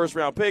 especially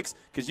first-round picks,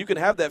 because you can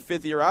have that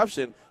fifth-year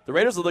option. The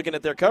Raiders are looking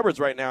at their cupboards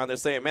right now, and they're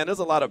saying, man, there's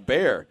a lot of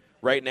bear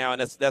right now, and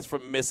that's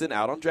from missing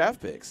out on draft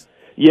picks.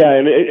 Yeah,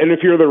 and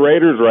if you're the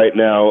Raiders right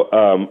now,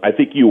 I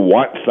think you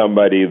want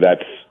somebody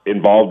that's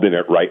involved in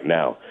it right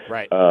now.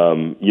 Right.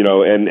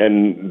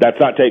 And that's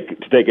not to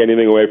take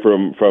anything away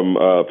from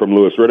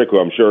Louis Riddick, who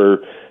I'm sure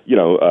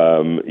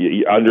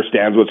he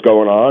understands what's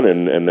going on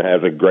and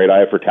has a great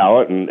eye for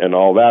talent and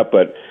all that,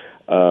 but.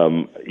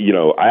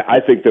 I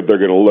think that they're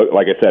going to look,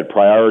 like I said,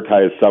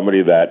 prioritize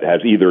somebody that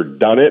has either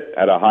done it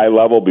at a high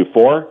level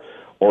before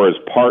or is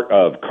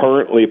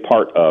currently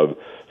part of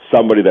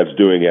somebody that's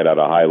doing it at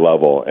a high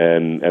level.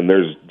 And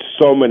there's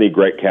so many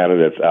great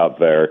candidates out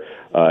there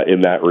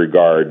in that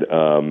regard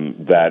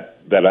that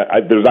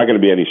there's not going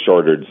to be any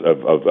shortage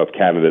of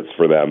candidates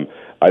for them.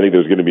 I think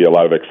there's going to be a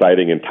lot of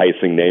exciting,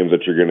 enticing names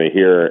that you're going to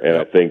hear, and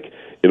I think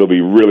it'll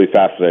be really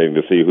fascinating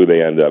to see who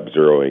they end up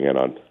zeroing in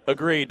on.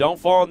 Agreed. Don't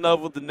fall in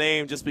love with the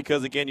name just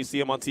because, again, you see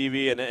him on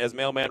TV. And as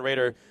Mailman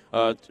Raider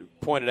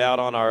pointed out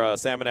on our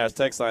Salmon Ash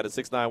text line at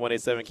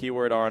 69187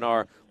 keyword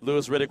R&R,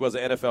 Louis Riddick was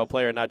an NFL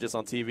player, not just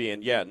on TV.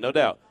 And, yeah, no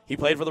doubt, he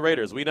played for the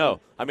Raiders. We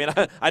know. I mean,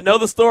 I know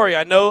the story.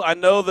 I know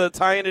the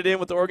tying it in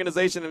with the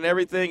organization and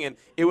everything, and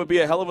it would be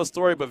a hell of a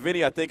story. But,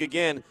 Vinny, I think,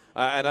 again,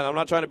 and I'm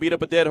not trying to beat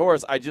up a dead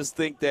horse, I just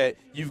think that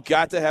you've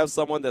got to have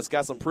someone that's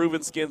got some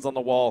proven skins on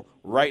the wall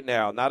right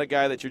now, not a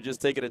guy that you're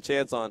just taking a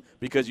chance on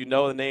because you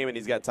know the name and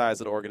he's got ties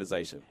to the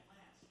organization.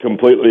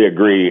 Completely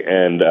agree,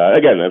 and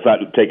again, that's not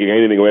taking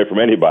anything away from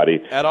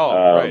anybody at all.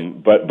 Right.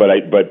 But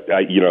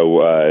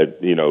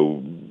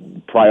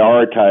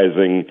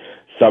prioritizing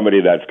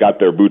somebody that's got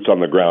their boots on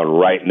the ground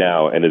right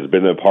now and has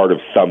been a part of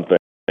something,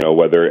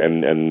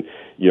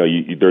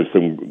 there's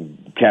some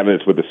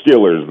candidates with the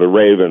Steelers, the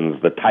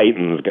Ravens, the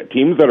Titans,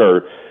 teams that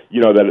are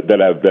that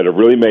have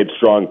really made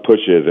strong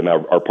pushes and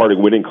are part of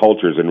winning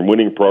cultures and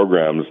winning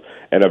programs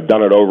and have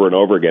done it over and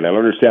over again. I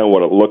understand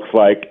what it looks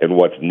like and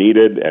what's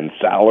needed and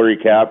salary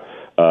cap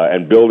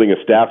and building a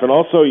staff. And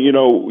also,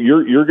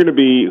 you're going to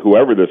be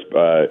whoever this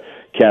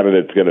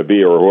candidate's going to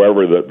be, or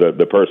whoever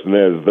the person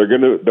is, they're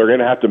going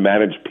to have to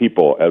manage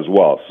people as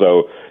well.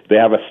 So they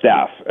have a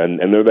staff, and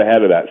they're the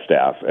head of that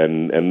staff,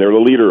 and they're the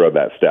leader of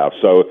that staff.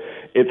 So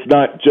it's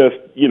not just,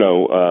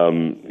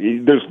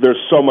 there's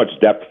so much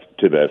depth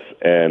to this,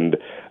 and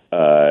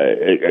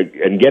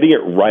getting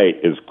it right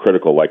is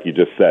critical, like you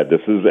just said.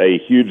 This is a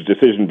huge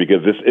decision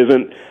because this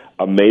isn't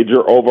a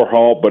major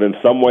overhaul, but in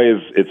some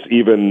ways it's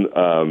even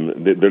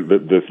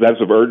the sense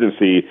of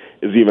urgency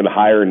is even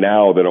higher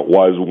now than it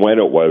was when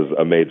it was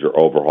a major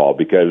overhaul,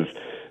 because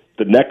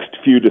the next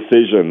few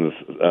decisions,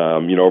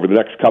 over the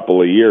next couple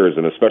of years,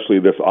 and especially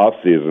this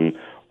offseason,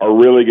 are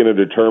really going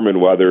to determine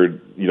whether,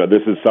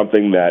 this is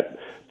something that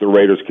the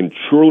Raiders can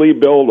truly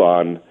build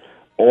on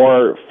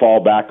or fall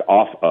back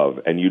off of,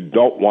 and you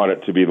don't want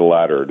it to be the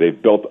latter. They've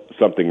built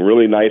something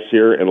really nice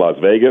here in Las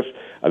Vegas.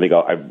 I think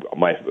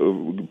my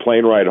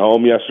plane ride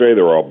home yesterday,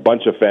 there were a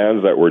bunch of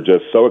fans that were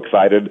just so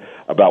excited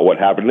about what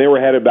happened. They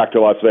were headed back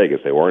to Las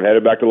Vegas. They weren't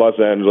headed back to Los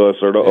Angeles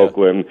or to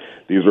Oakland.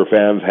 These were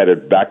fans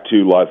headed back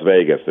to Las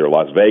Vegas. They're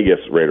Las Vegas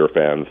Raider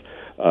fans.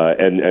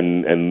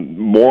 And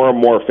more and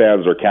more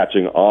fans are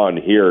catching on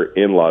here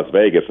in Las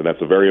Vegas, and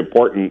that's a very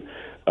important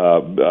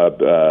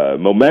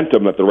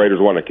momentum that the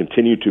Raiders want to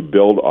continue to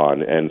build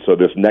on. And so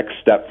this next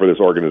step for this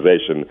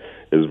organization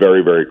is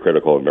very, very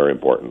critical and very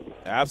important.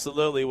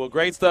 Absolutely. Well,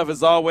 great stuff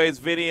as always,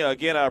 Vinny.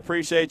 Again, I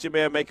appreciate you,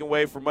 man, making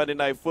way for Monday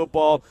Night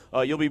Football.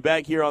 You'll be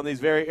back here on these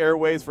very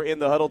airways for In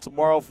the Huddle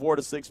tomorrow, 4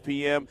 to 6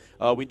 p.m.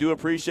 We do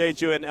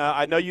appreciate you, and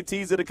I know you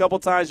teased it a couple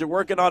times. You're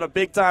working on a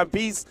big-time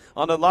piece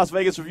on the Las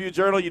Vegas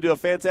Review-Journal. You do a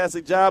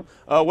fantastic job.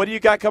 What do you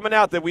got coming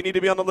out that we need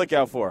to be on the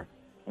lookout for?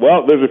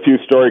 Well, there's a few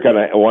stories,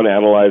 one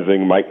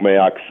analyzing Mike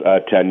Mayock's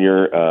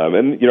tenure.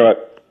 And,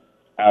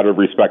 out of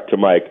respect to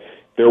Mike,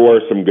 there were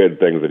some good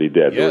things that he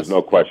did. Yes. There was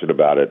no question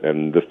about it.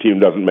 And this team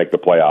doesn't make the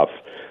playoffs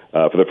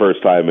for the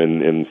first time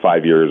in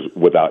 5 years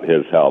without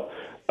his help.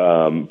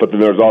 But then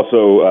there's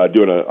also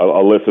doing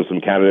a list of some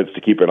candidates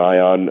to keep an eye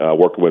on,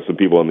 working with some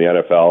people in the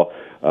NFL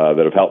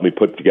that have helped me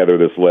put together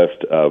this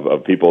list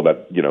of people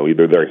that,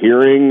 either they're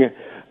hearing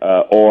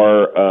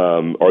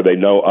or they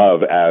know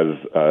of as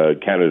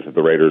candidates that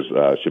the Raiders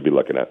should be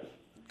looking at.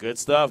 Good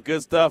stuff,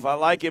 good stuff. I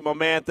like it, my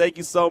man. Thank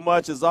you so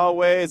much, as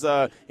always.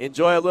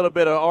 Enjoy a little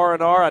bit of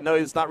R&R. I know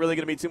it's not really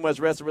going to be too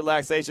much rest and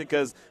relaxation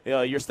because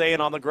you're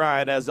staying on the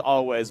grind, as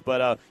always.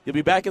 But you'll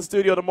be back in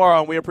studio tomorrow,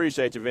 and we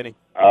appreciate you, Vinny.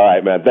 All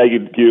right, man.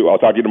 Thank you. I'll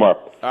talk to you tomorrow.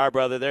 All right,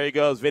 brother. There he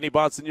goes. Vinny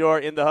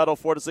Bonsignore in the Huddle,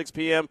 4 to 6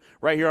 p.m.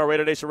 right here on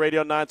Raider Nation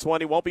Radio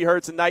 920. Won't be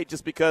heard tonight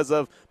just because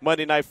of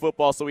Monday Night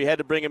Football, so we had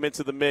to bring him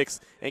into the mix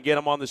and get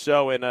him on the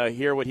show and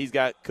hear what he's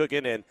got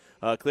cooking. And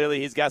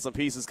clearly he's got some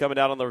pieces coming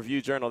out on the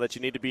Review Journal that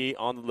you need to be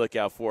on the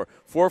lookout for.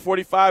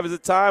 4:45 is the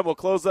time. We'll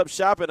close up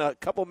shop in a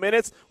couple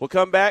minutes. We'll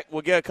come back.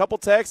 We'll get a couple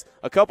texts,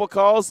 a couple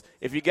calls.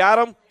 If you got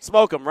them,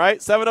 smoke them, right?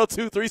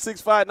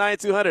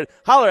 702-365-9200.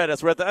 Holler at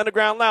us. We're at the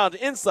Underground Lounge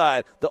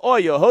inside the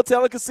Oyo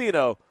Hotel and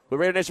Casino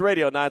with Raider Nation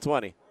Radio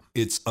 920.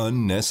 It's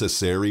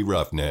Unnecessary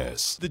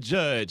Roughness. The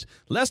judge,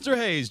 Lester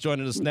Hayes,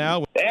 joining us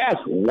now.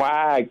 That's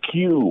why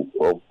Q,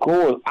 of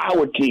course,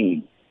 our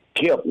team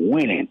kept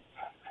winning,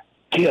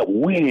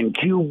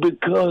 Q,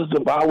 because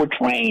of our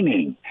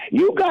training.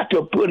 You got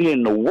to put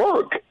in the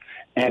work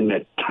and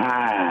the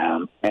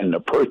time and the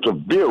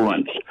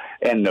perseverance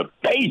and the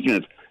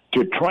patience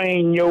to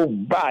train your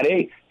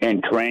body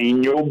and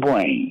train your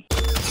brain.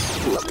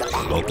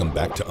 Welcome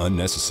back to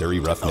Unnecessary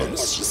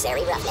Roughness.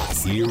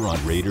 Here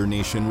on Raider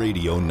Nation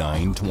Radio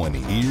 920.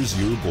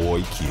 Here's your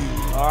boy Q.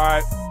 All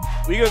right.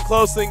 We're going to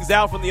close things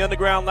out from the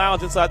Underground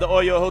Lounge inside the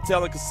Oyo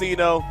Hotel and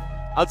Casino.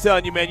 I'm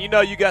telling you, man, you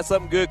got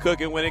something good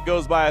cooking when it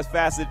goes by as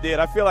fast as it did.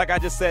 I feel like I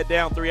just sat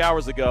down 3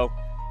 hours ago.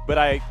 But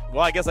I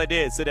guess I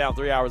did sit down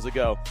 3 hours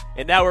ago.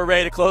 And now we're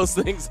ready to close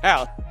things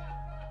out.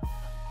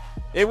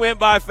 It went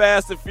by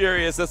fast and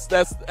furious.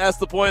 That's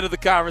the point of the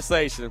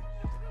conversation.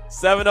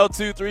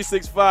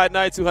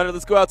 702-365-9200.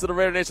 Let's go out to the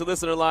Raider Nation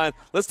listener line.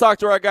 Let's talk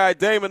to our guy,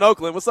 Dame in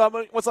Oakland. What's up?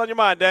 What's on your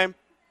mind, Dame?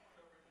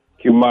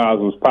 Q Miles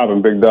was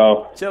popping, big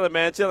dog. Chilling,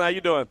 man. Chilling. How you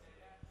doing?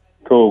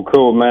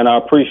 Cool, man. I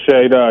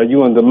appreciate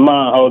you and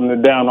DeMond holding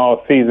it down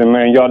all season,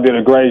 man. Y'all did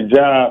a great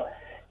job.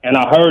 And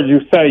I heard you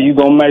say you're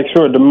going to make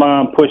sure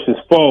DeMond pushes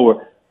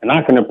forward. And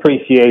I can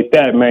appreciate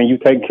that, man. You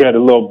take care of the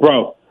little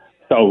bro.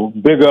 So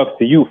big ups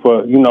to you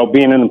for,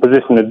 being in a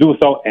position to do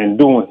so and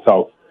doing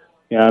so.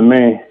 You know what I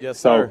mean? Yes,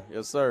 sir.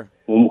 Yes, sir.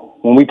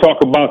 When we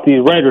talk about these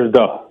Raiders,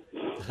 though,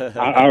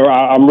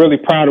 I'm really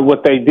proud of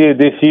what they did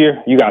this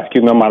year. You guys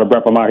excuse me, I'm out of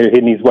breath. I'm out here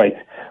hitting these weights.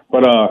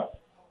 But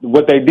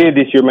what they did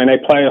this year, man, they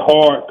played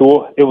hard.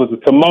 It was a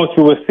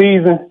tumultuous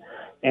season,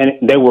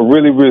 and they were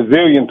really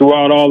resilient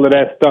throughout all of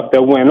that stuff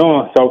that went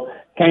on. So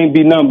can't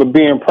be nothing but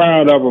being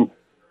proud of them.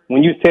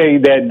 When you say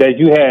that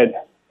you had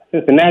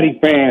Cincinnati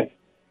fans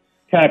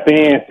tapping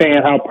in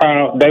saying how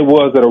proud they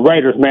was of the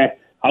Raiders, man,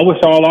 I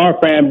wish all our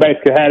fan base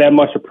could have that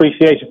much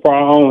appreciation for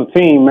our own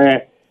team,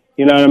 man.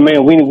 You know what I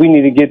mean? We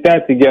need to get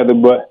that together.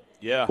 But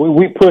yeah,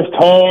 we pushed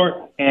hard,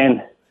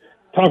 and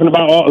talking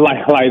about all,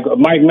 like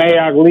Mike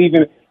Mayock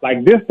leaving,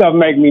 like this stuff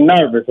make me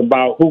nervous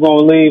about who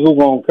gonna leave, who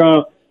gonna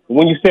come.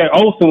 When you said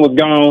Olsen was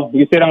gone,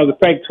 you said that was a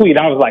fake tweet.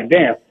 I was like,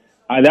 damn,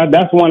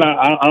 that's one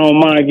I don't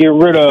mind getting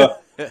rid of.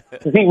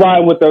 Because he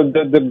riding with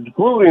the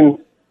Gruden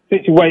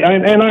situation.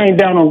 And I ain't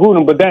down on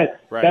Gruden, but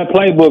that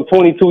playbook,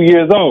 22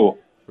 years old.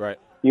 Right.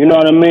 You know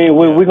what I mean?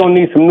 We're going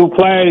to need some new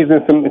plays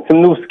and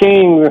some new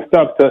schemes and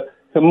stuff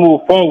to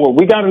move forward.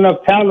 We got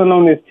enough talent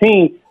on this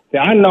team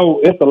that I know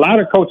it's a lot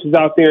of coaches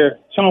out there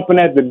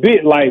chomping at the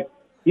bit like,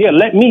 yeah,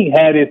 let me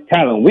have this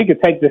talent. We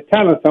could take this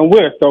talent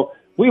somewhere. So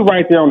we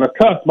right there on the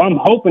cusp. I'm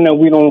hoping that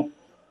we don't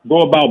go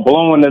about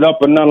blowing it up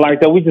or nothing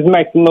like that. We just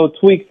make some little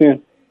tweaks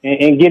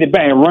and get it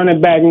back and run it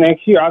back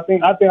next year. I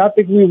think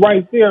we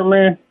right there,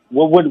 man.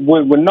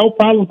 With no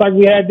problems like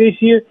we had this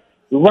year,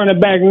 we run it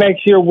back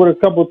next year with a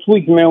couple of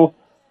tweaks, man.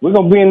 We're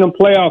going to be in the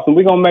playoffs, and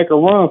we're going to make a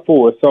run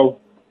for it. So,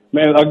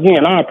 man,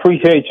 again, I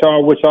appreciate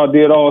y'all, what y'all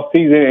did all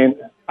season. And,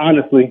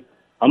 honestly,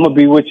 I'm going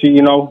to be with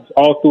you,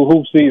 all through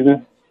hoop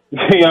season.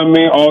 You know what I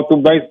mean? All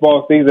through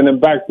baseball season and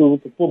back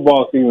through the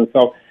football season.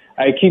 So,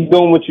 hey, keep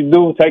doing what you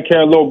do. Take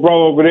care of little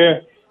bro over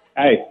there.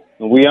 Hey,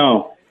 we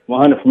on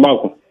 100 from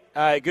Oakland.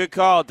 All right, good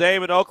call.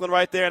 Dave in Oakland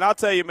right there. And I'll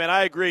tell you, man,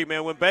 I agree,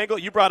 man.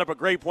 You brought up a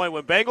great point.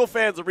 When Bengal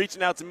fans are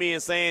reaching out to me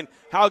and saying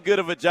how good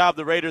of a job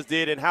the Raiders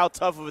did and how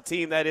tough of a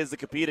team that is to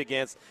compete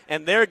against,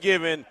 and they're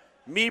giving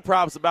me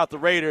props about the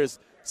Raiders,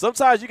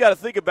 sometimes you got to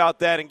think about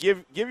that and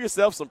give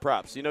yourself some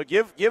props.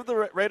 Give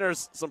the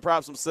Raiders some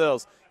props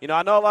themselves.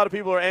 I know a lot of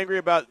people are angry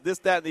about this,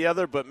 that, and the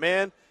other, but,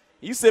 man,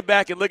 you sit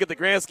back and look at the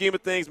grand scheme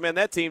of things, man,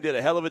 that team did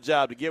a hell of a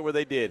job to get where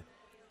they did.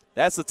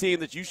 That's a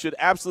team that you should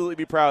absolutely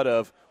be proud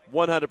of.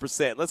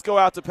 100%. Let's go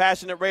out to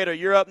Passionate Raider.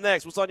 You're up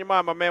next. What's on your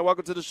mind, my man?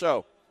 Welcome to the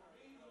show.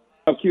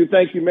 What up, Q?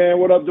 Thank you, man.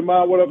 What up,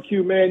 Jamal? What up,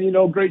 Q, man?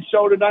 Great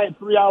show tonight.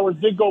 3 hours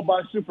did go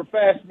by super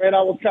fast, man.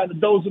 I was kind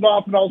of dozing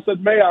off, and all of a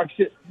sudden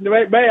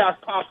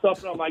Mayock popped up,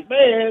 and I'm like,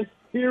 man,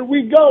 here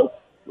we go.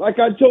 Like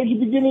I told you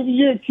beginning of the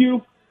year,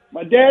 Q,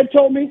 my dad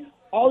told me,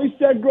 all he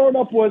said growing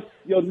up was,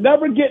 you'll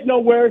never get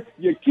nowhere.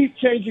 You keep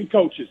changing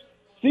coaches.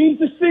 Seems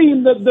to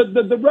seem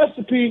the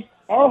recipe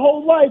our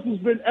whole life has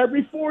been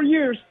every 4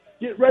 years,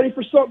 get ready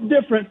for something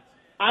different.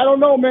 I don't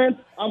know, man.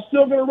 I'm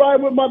still going to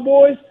ride with my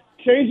boys.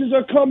 Changes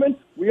are coming.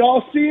 We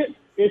all see it.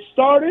 It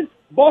started.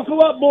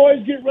 Buckle up,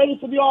 boys. Get ready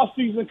for the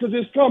offseason because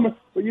it's coming.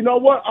 But you know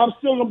what? I'm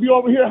still going to be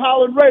over here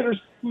howling Raiders.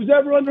 Who's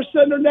ever under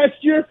center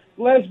next year,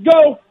 let's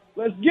go.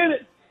 Let's get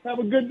it. Have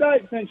a good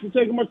night. Thanks for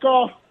taking my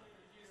call.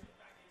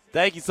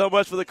 Thank you so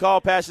much for the call,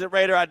 Passionate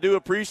Raider. I do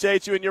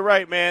appreciate you, and you're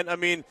right, man. I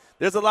mean,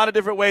 there's a lot of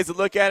different ways to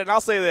look at it, and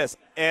I'll say this,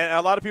 and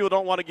a lot of people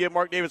don't want to give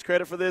Mark Davis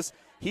credit for this.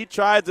 He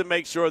tried to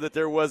make sure that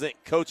there wasn't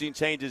coaching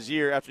changes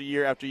year after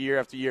year after year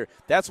after year.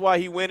 That's why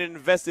he went and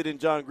invested in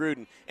John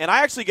Gruden. And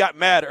I actually got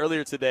mad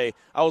earlier today.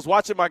 I was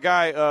watching my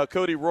guy,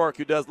 Cody Rourke,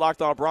 who does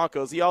Locked On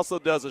Broncos. He also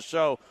does a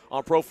show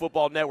on Pro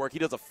Football Network. He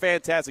does a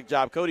fantastic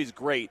job. Cody's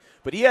great.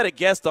 But he had a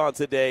guest on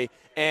today,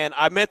 and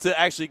I meant to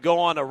actually go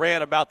on a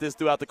rant about this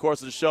throughout the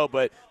course of the show,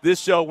 but this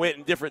show went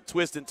in different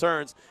twists and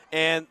turns.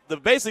 And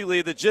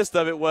basically the gist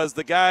of it was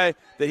the guy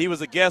that he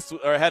was a guest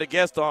or had a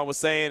guest on was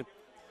saying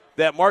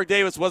that Mark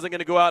Davis wasn't going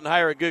to go out and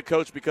hire a good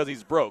coach because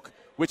he's broke,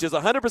 which is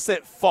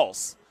 100%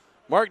 false.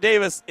 Mark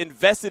Davis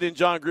invested in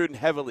John Gruden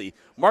heavily.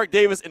 Mark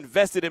Davis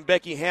invested in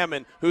Becky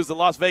Hammon, who's the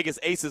Las Vegas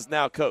Aces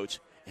now coach,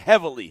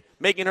 heavily,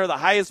 making her the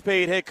highest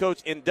paid head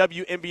coach in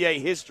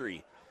WNBA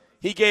history.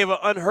 He gave an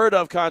unheard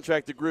of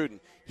contract to Gruden.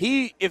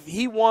 If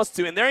he wants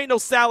to, and there ain't no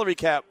salary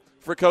cap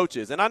for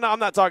coaches, and I'm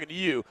not talking to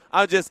you.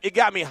 It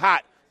got me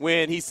hot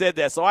when he said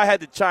that. So I had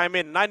to chime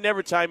in, and I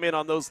never chime in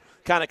on those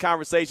kind of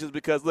conversations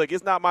because, look,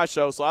 it's not my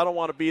show, so I don't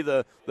want to be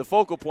the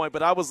focal point.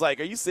 But I was like,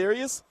 are you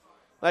serious?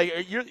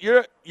 Like,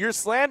 you're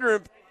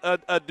slandering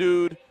a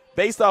dude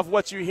based off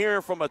what you're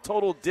hearing from a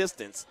total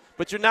distance,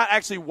 but you're not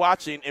actually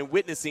watching and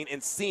witnessing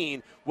and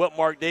seeing what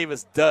Mark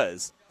Davis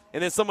does.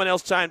 And then someone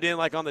else chimed in,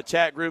 like on the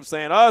chat group,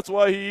 saying, oh, that's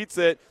why he eats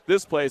at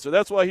this place, or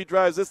that's why he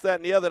drives this, that,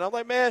 and the other. And I'm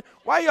like, man,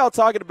 why are y'all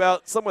talking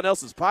about someone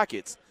else's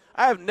pockets?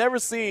 I have never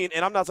seen,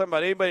 and I'm not talking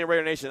about anybody in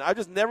Raider Nation, I've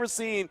just never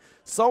seen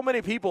so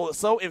many people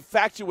so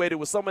infatuated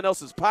with someone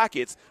else's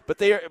pockets, but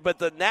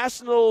the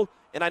national,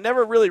 and I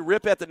never really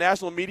rip at the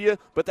national media,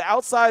 but the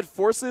outside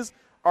forces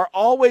are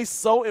always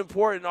so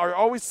important, are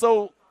always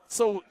so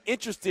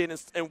interested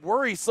and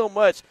worry so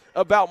much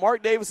about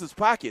Mark Davis's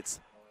pockets.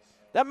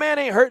 That man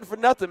ain't hurting for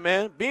nothing,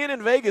 man. Being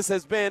in Vegas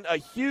has been a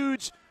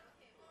huge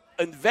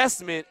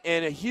investment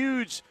and a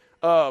huge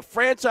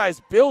franchise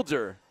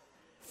builder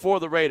for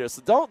the Raiders.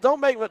 So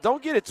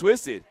don't get it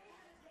twisted.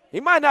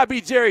 He might not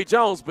be Jerry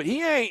Jones, but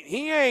he ain't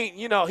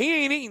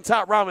eating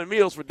top ramen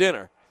meals for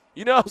dinner.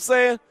 You know what I'm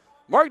saying?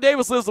 Mark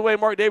Davis lives the way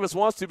Mark Davis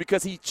wants to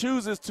because he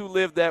chooses to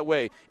live that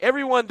way.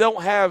 Everyone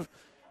don't have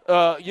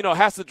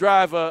has to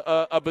drive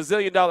a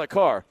bazillion-dollar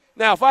car.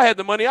 Now, if I had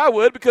the money, I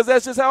would because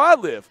that's just how I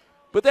live.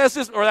 But that's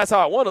how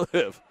I want to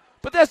live.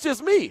 But that's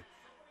just me.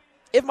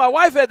 If my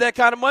wife had that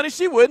kind of money,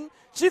 she wouldn't.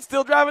 She'd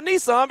still drive a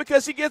Nissan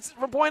because she gets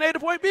from point A to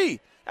point B.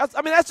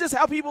 That's just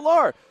how people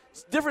are.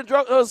 Different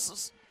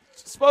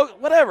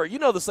whatever. You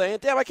know the saying.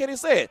 Damn, I can't even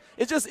say it.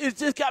 It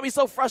just got me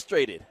so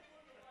frustrated.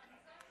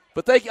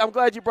 But thank you. I'm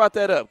glad you brought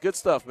that up. Good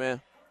stuff, man.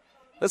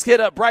 Let's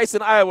hit up Bryce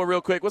in Iowa real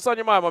quick. What's on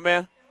your mind, my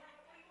man?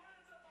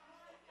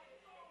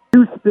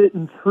 You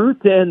spitting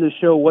truth to end the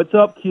show. What's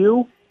up,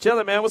 Q?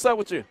 Chilling, man. What's up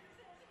with you?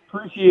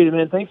 Appreciate it,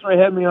 man. Thanks for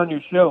having me on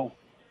your show.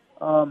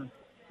 I've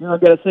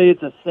got to say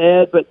it's a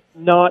sad but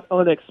not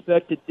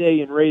unexpected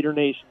day in Raider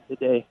Nation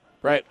today.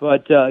 Right.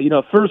 But,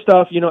 first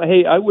off,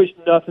 hey, I wish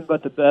nothing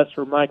but the best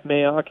for Mike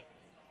Mayock.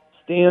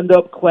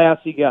 Stand-up,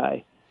 classy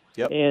guy.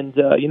 Yep. And,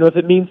 if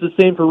it means the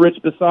same for Rich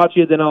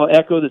Bisaccia, then I'll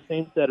echo the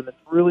same sentiments.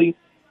 Really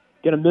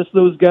going to miss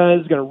those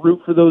guys, going to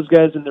root for those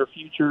guys in their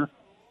future.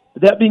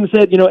 But that being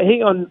said,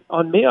 hey, on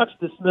Mayock's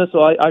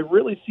dismissal, I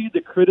really see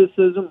the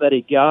criticism that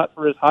he got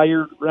for his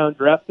higher round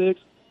draft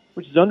picks,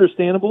 which is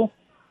understandable.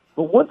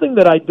 But one thing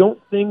that I don't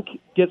think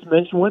gets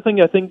mentioned, one thing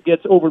I think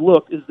gets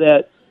overlooked is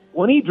that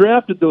when he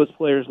drafted those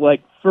players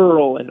like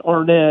Furl and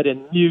Arnett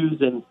and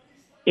Muse and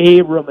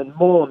Abram and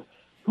Mullen,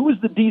 who was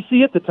the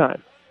DC at the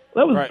time?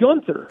 That was right.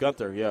 Gunther.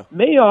 Gunther, yeah.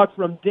 Mayock,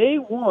 from day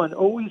one,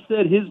 always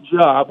said his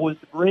job was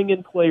to bring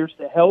in players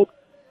to help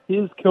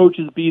his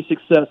coaches be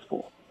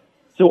successful.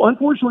 So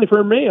unfortunately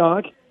for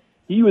Mayock,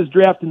 he was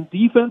drafting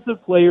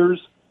defensive players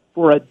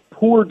for a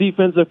poor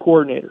defensive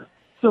coordinator.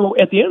 So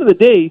at the end of the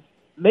day,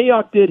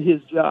 Mayock did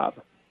his job.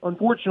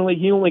 Unfortunately,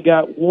 he only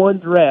got one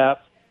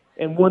draft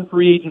and one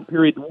free agent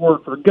period to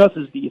work for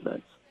Gus's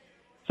defense.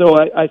 So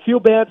I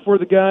feel bad for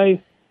the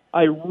guy.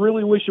 I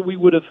really wish that we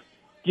would have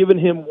given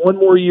him one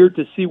more year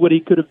to see what he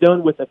could have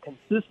done with a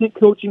consistent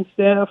coaching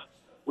staff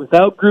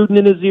without Gruden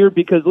in his ear,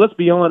 because let's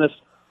be honest,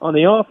 on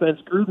the offense,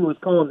 Gruden was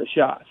calling the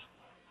shots.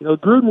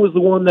 Gruden was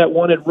the one that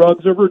wanted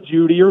Ruggs over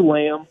Judy or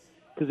Lamb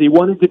because he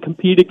wanted to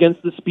compete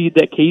against the speed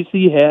that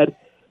KC had.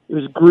 It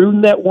was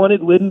Gruden that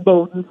wanted Lynn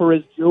Bowden for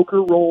his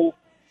joker role,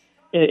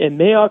 and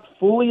Mayock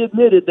fully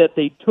admitted that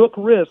they took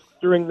risks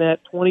during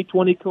that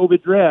 2020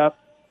 COVID draft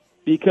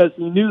because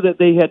he knew that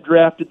they had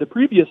drafted the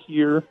previous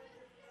year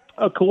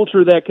a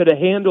culture that could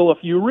handle a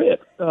few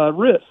risks.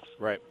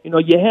 Right.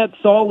 You had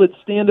solid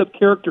stand-up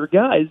character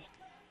guys.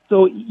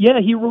 So,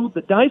 yeah, he rolled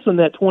the dice on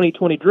that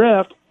 2020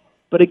 draft.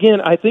 But,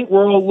 again, I think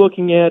we're all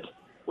looking at,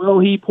 well,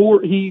 he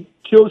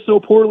chose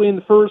so poorly in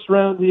the first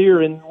round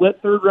here and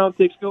let third-round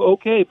picks go.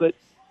 Okay, but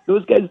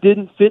those guys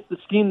didn't fit the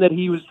scheme that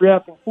he was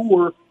drafting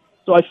for.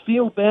 So I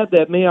feel bad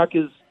that Mayock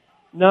is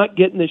not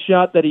getting the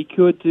shot that he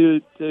could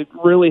to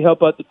really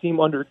help out the team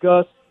under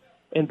Gus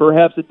and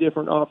perhaps a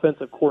different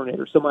offensive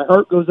coordinator. So my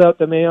heart goes out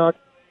to Mayock.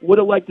 Would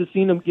have liked to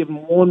seen him give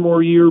him one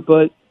more year,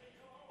 but,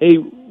 hey,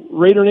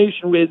 Raider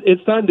Nation,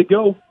 it's time to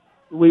go.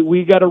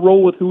 We got to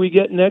roll with who we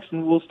get next,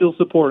 and we'll still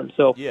support him.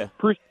 So yeah.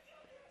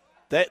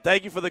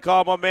 Thank you for the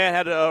call, my man.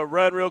 Had to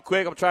run real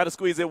quick. I'm trying to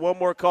squeeze in one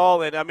more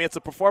call, and, it's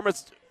a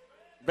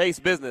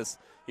performance-based business,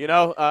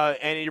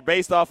 and you're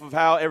based off of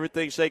how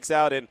everything shakes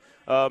out, and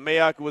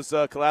Mayock was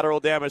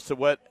collateral damage to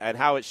what and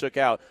how it shook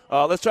out.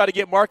 Let's try to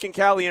get Mark and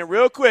Callie in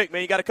real quick,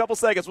 man. You got a couple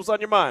seconds. What's on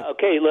your mind?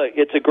 Okay, look,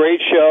 it's a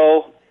great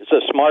show. It's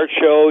a smart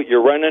show.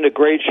 You're running a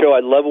great show.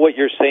 I love what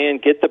you're saying.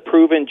 Get the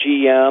proven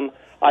GM.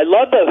 I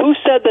love who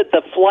said that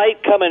the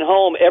flight coming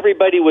home,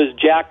 everybody was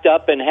jacked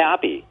up and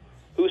happy?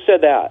 Who said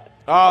that?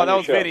 Oh, that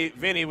was Vinny.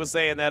 Vinny was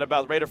saying that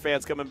about Raider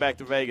fans coming back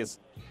to Vegas.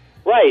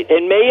 Right,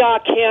 and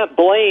Mayock can't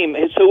blame.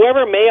 So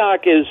whoever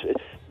Mayock is,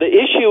 the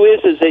issue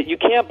is that you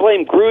can't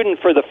blame Gruden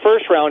for the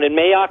first round, and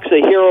Mayock's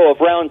a hero of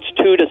rounds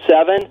 2 to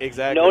 7.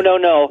 Exactly.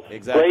 No.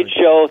 Exactly. Great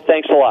show.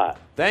 Thanks a lot.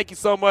 Thank you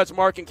so much,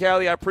 Mark and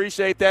Callie. I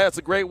appreciate that. It's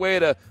a great way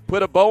to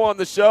put a bow on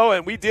the show,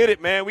 and we did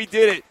it, man. We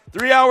did it.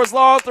 3 hours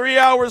long, 3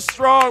 hours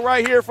strong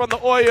right here from the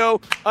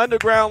Oyo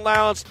Underground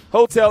Lounge,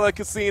 Hotel and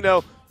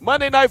Casino.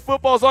 Monday Night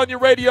Football's on your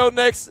radio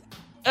next.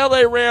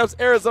 LA Rams,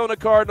 Arizona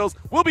Cardinals.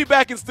 We'll be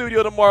back in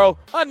studio tomorrow.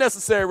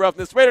 Unnecessary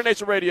Roughness, Raider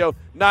Nation Radio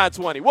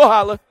 920. We'll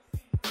holla.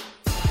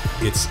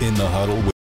 It's In the Huddle.